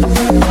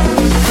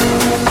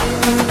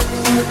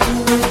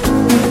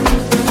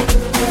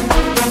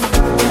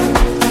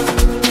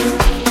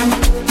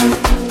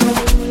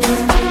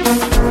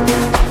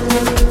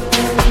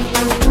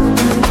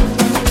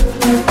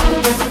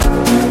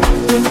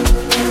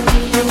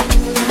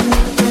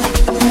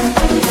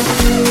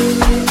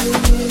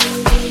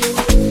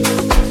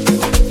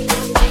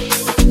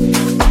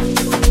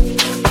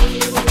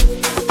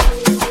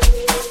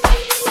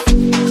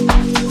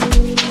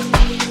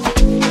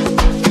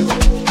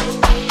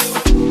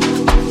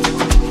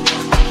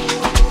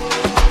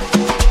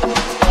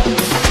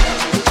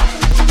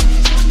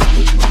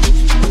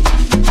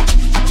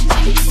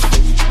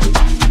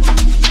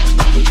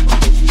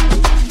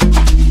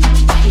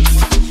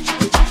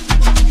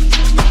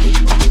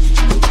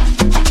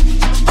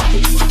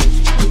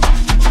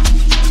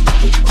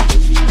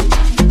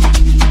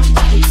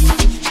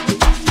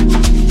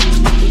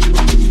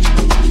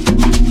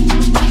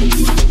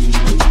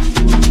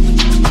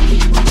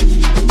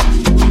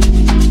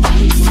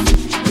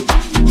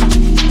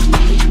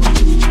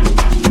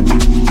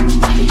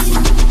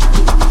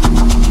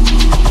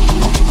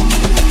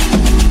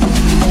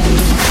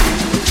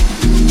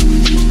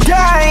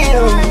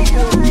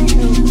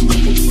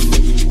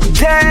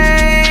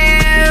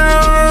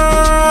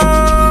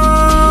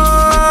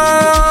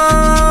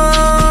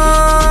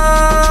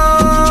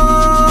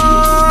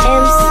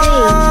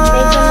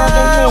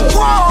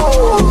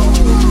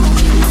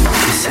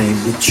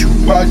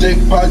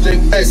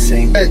 Project, this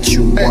ain't what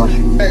you want.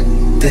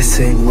 This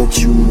ain't what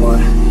you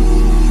want.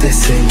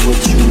 This ain't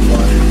what you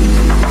want.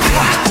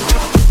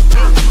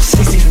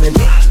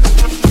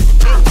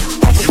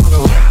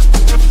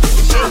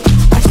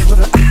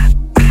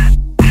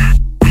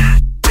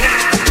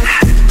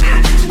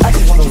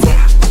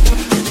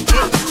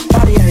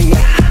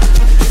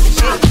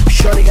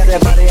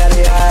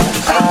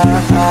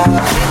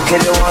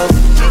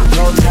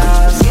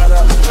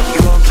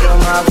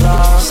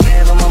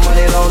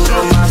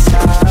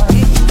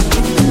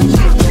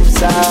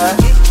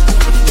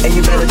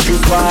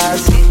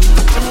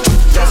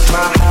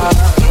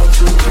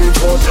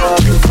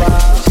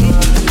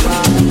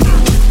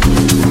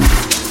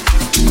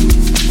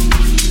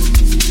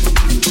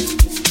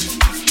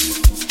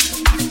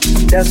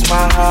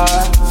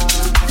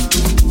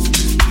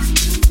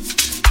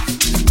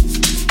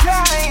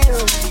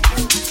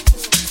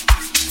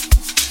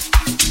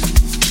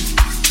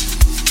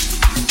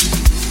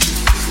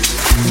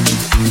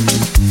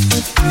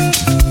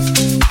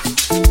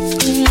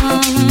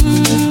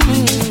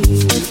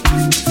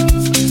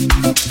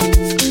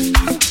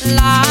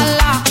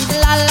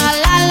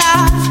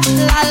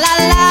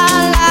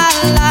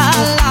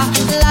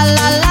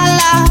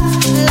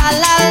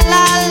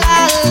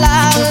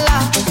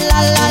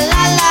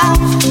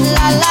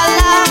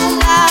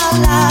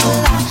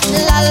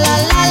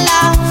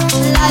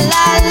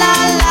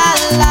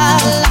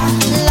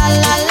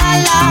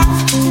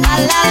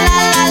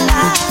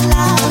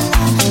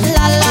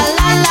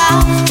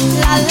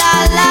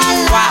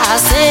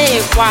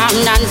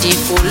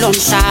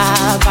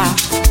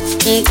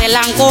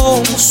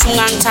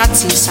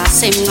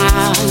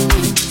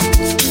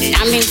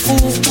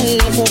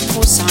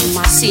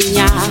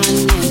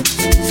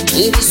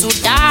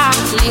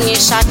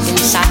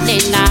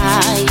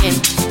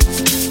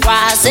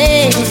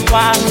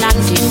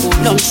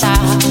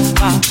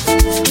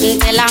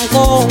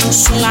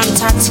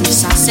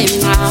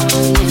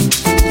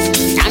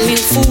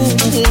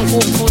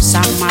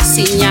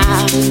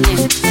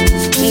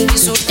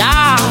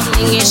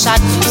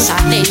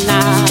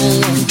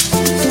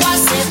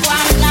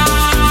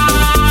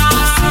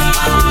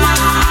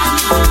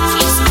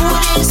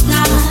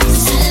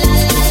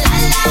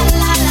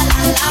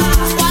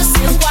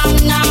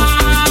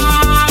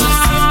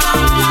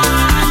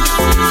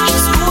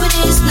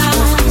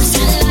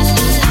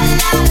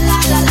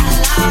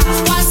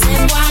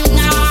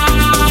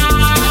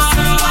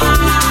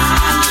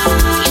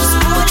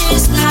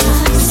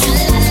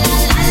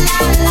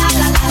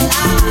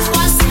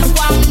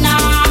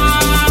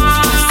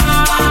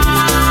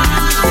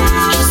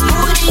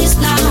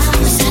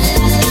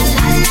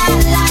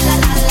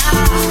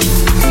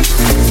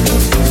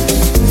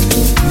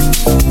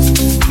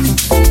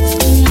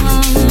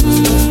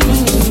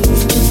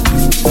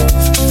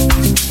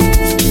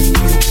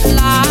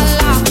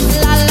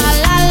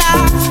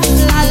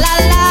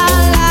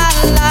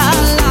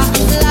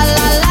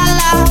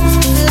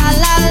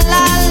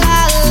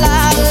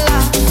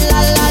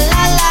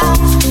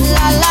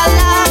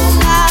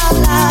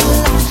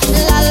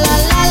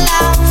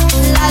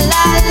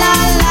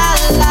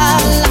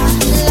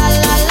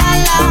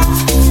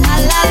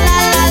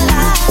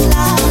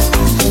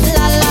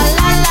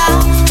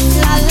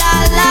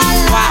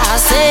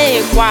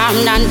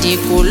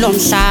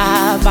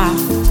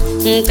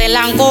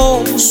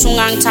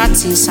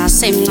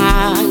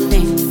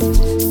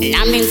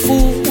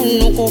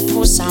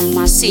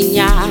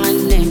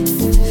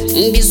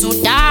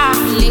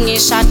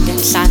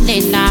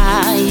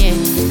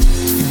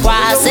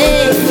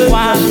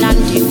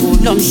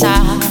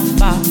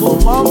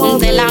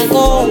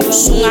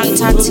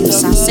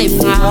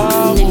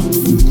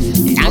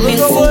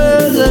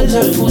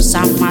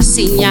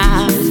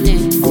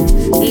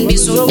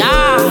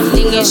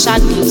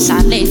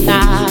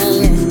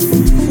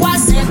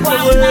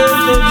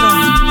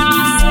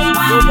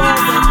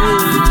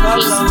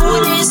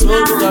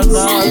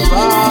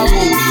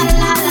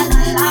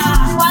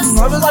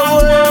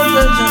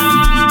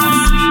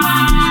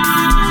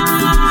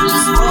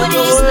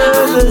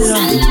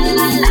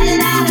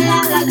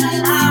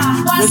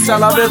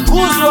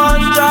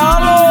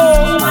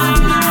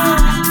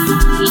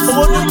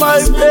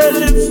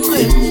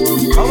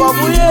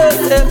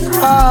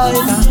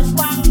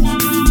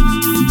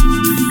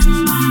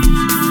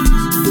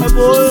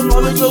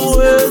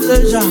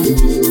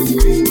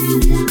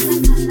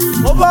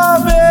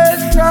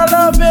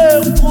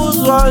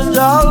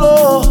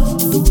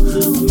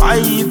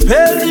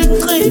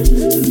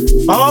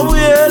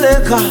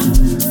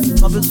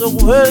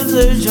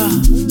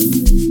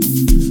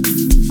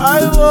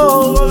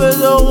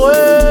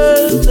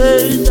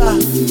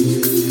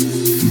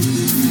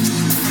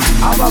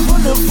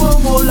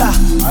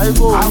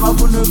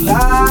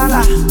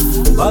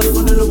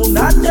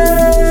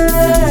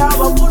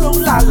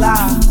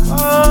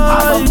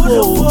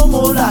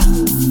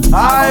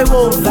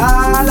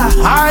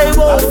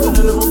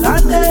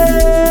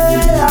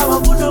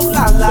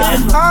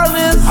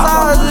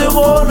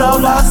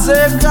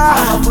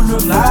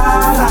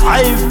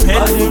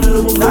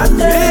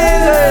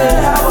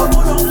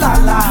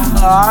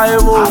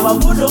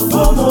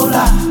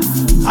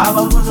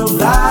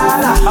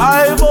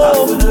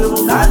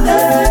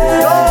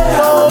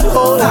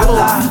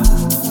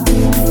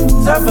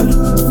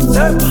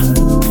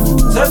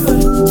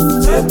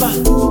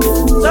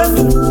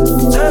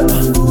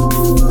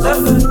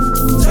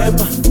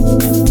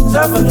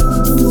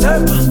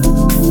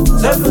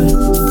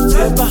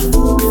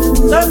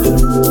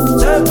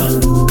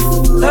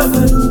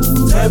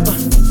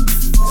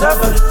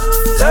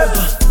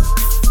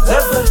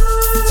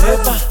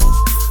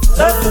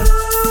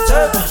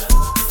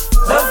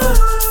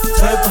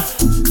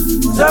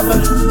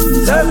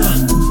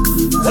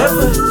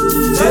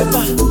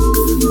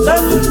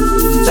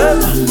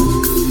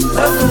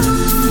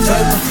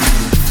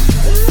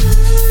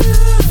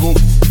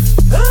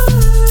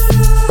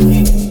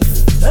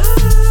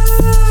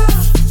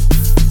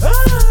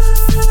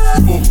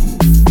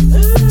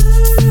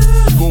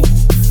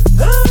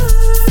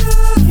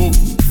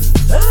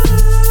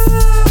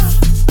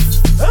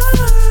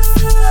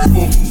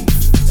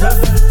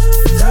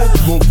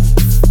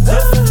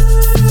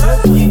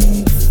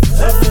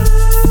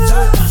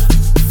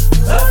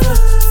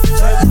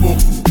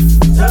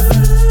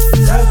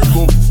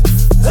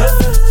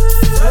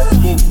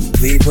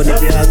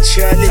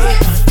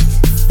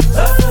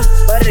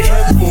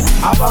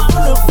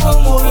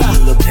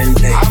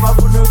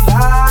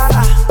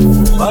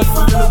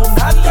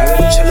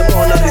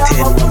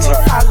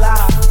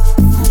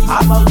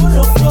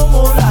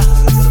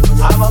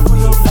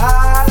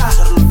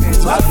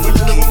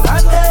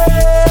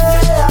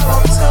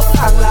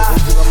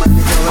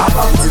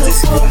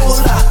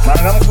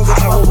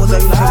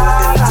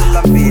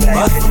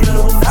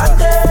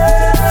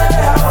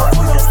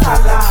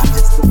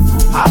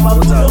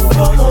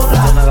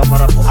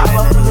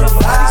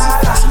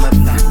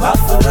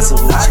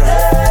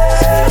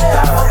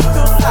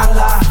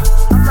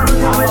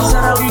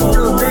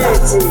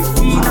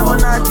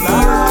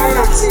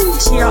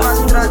 She a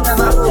mastrata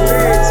ma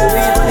copete,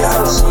 vivo di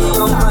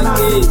salsino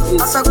maghete.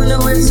 Passa con le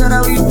uomini sarà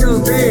un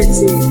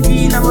topete,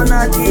 chi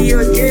innamorati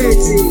io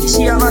chiesi.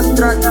 She a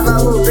mastrata ma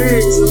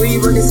copete,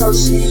 vivo di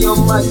salsino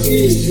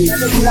maghete.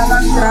 La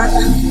mastrata,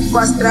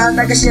 qua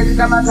strada che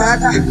scende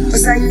matata, ho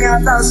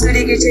segnata o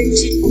suri che c'è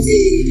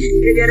incinte,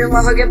 vedere un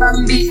uovo che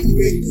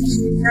bambini,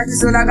 nati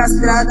sulla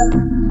castrata,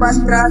 qua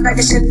strada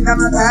che scende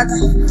matata,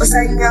 ho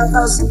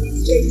segnata o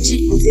suri che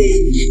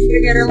incinte,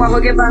 vedere un uovo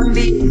che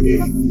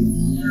bambini.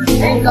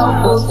 Ain't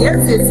gon'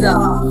 forget it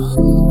all.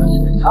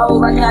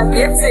 Oh, I got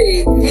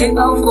gifted. Ain't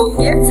gon'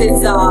 forget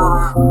it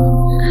all.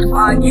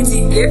 I get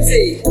it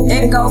gifted.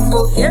 Ain't gon'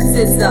 forget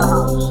it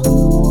all.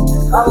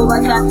 Oh,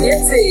 I got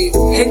gifted.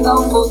 Ain't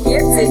gon'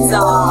 forget it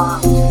all.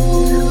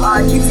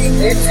 I get it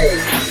gifted.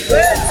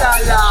 Where's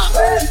Allah?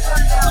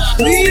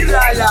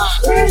 Mirala.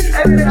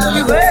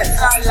 Everybody, where's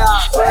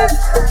Allah?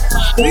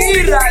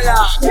 Mirala.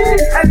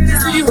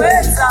 Everybody,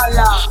 where's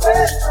Allah?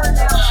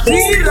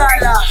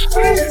 Mirala.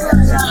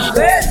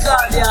 Where's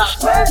Allah?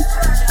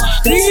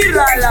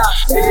 Mirala.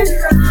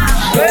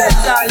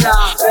 Where's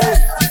Allah?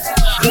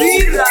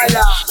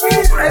 Mirala.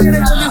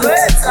 Everybody,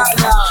 where's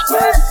Allah?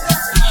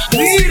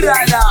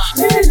 Mirala.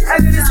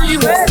 Everybody,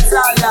 where's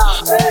Allah?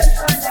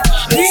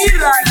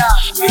 Mirala.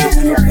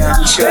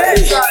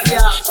 Where's Allah?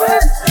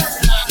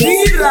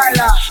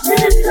 Mirala.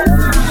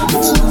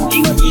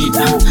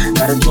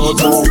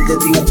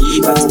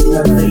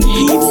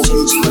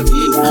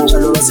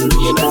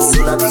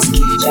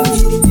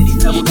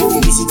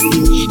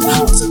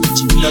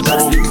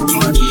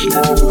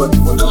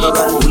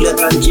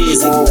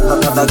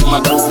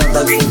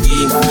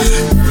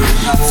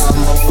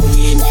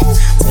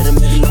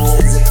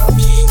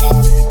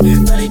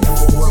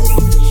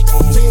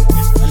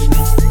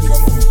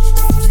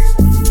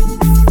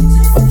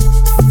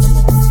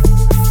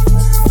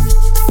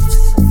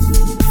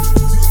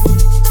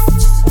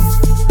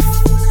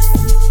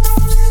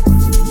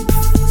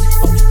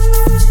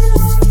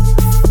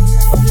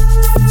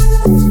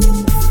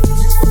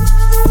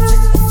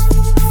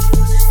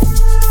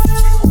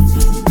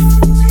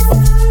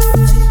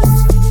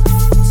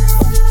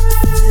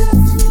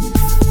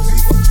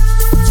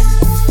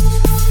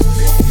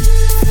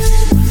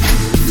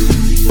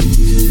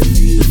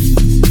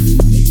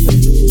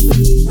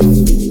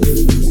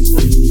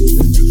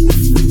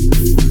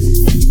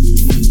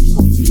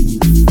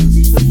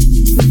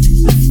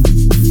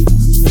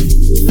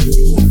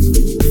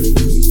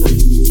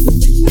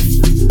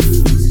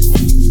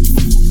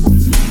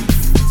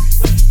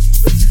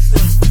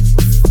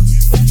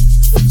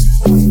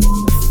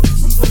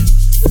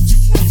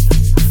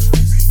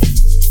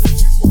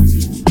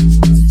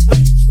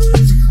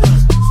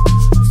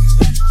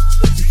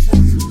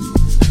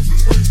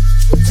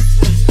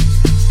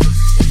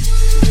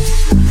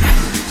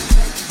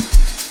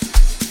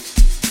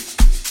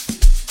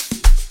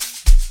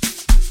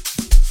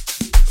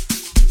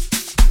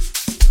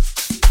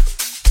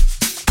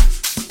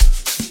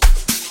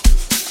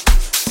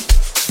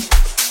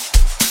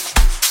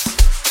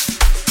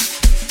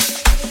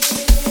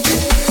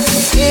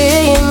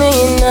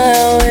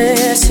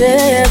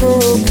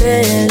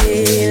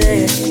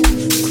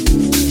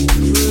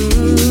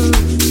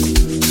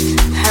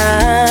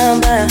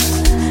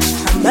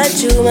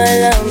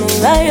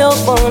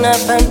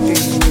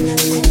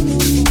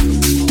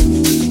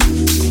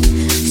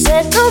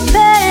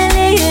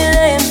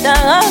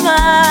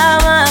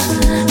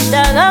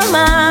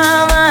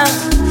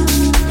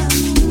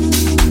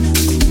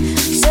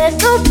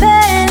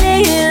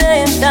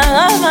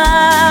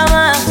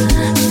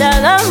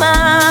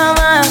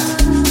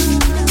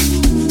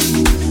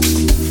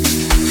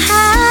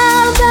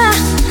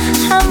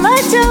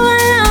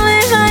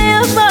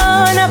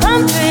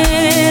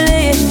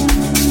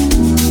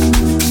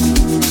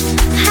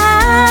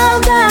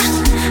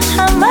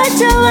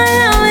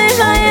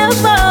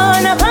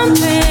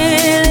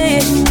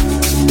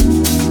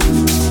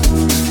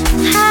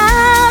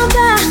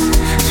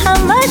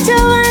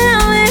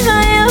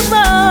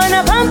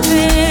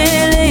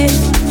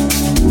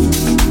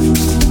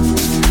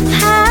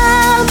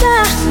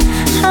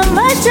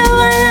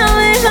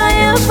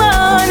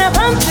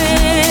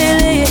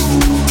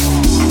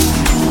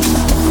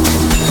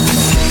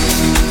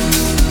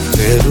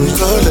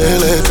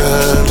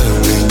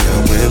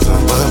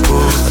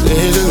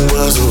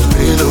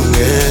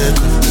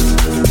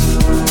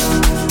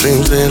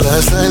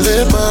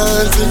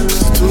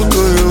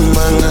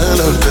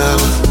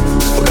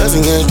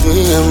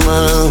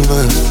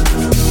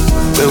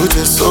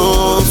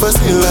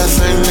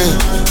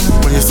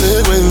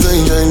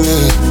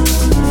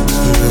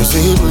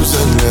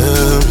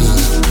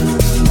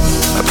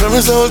 I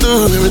promise I'll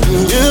do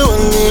everything you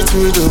want me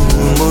to do.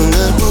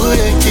 Mona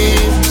Buyaki,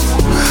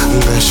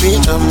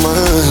 Nashita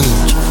Man.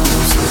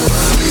 So,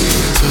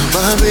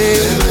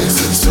 baby,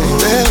 so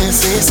let's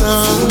see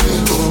some.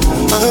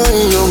 I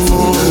am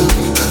more.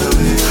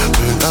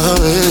 When I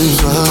was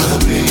so,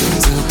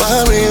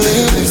 baby,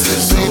 let's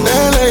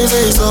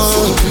see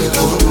some.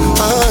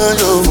 I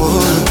am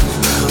more.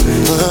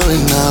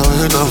 Now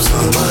it comes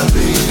on my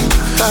baby.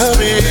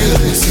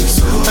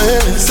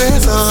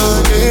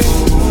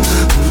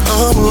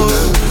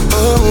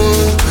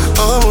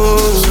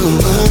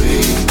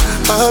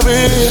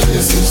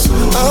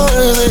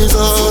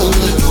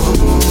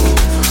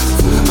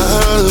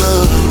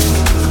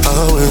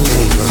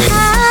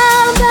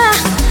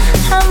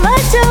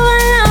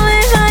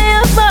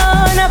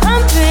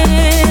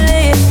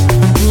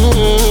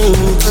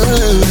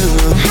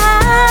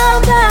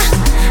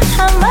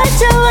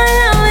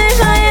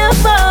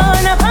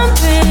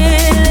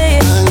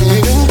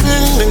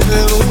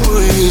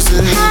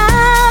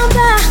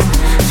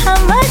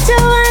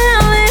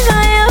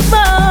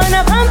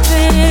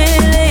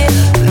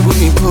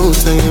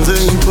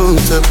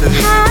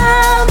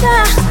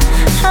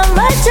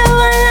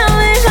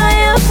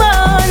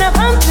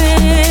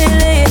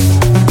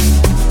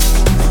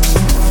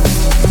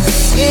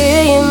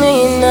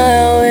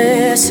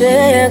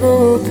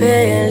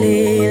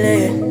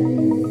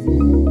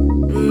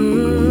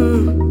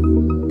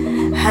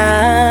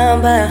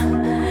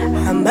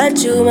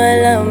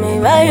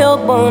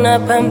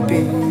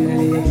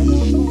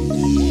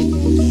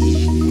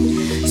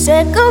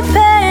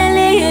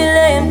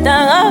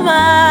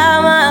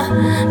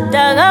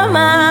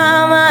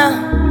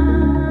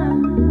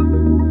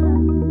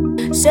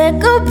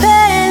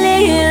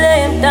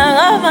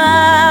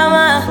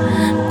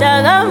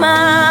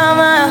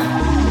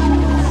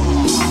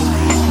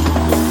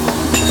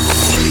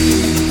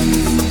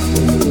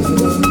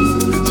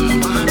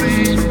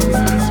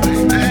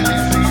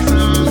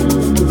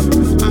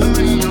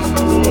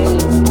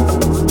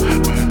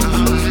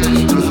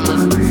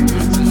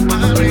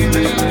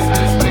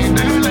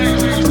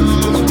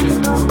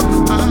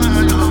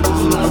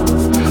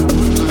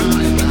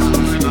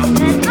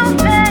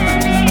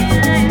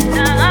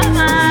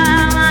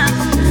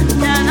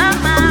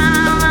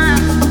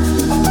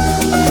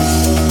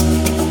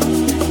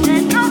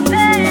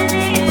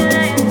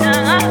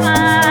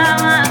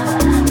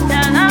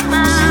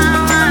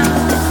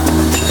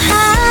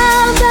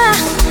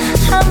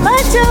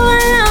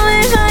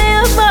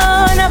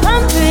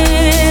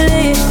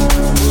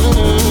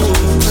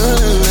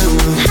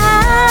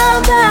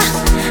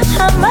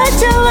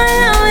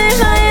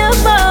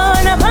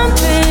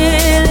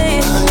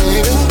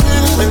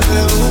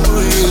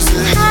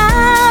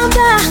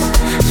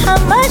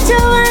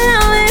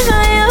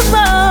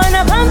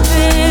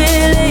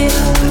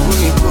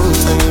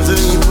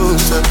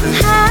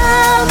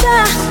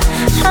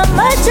 How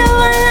much you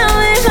want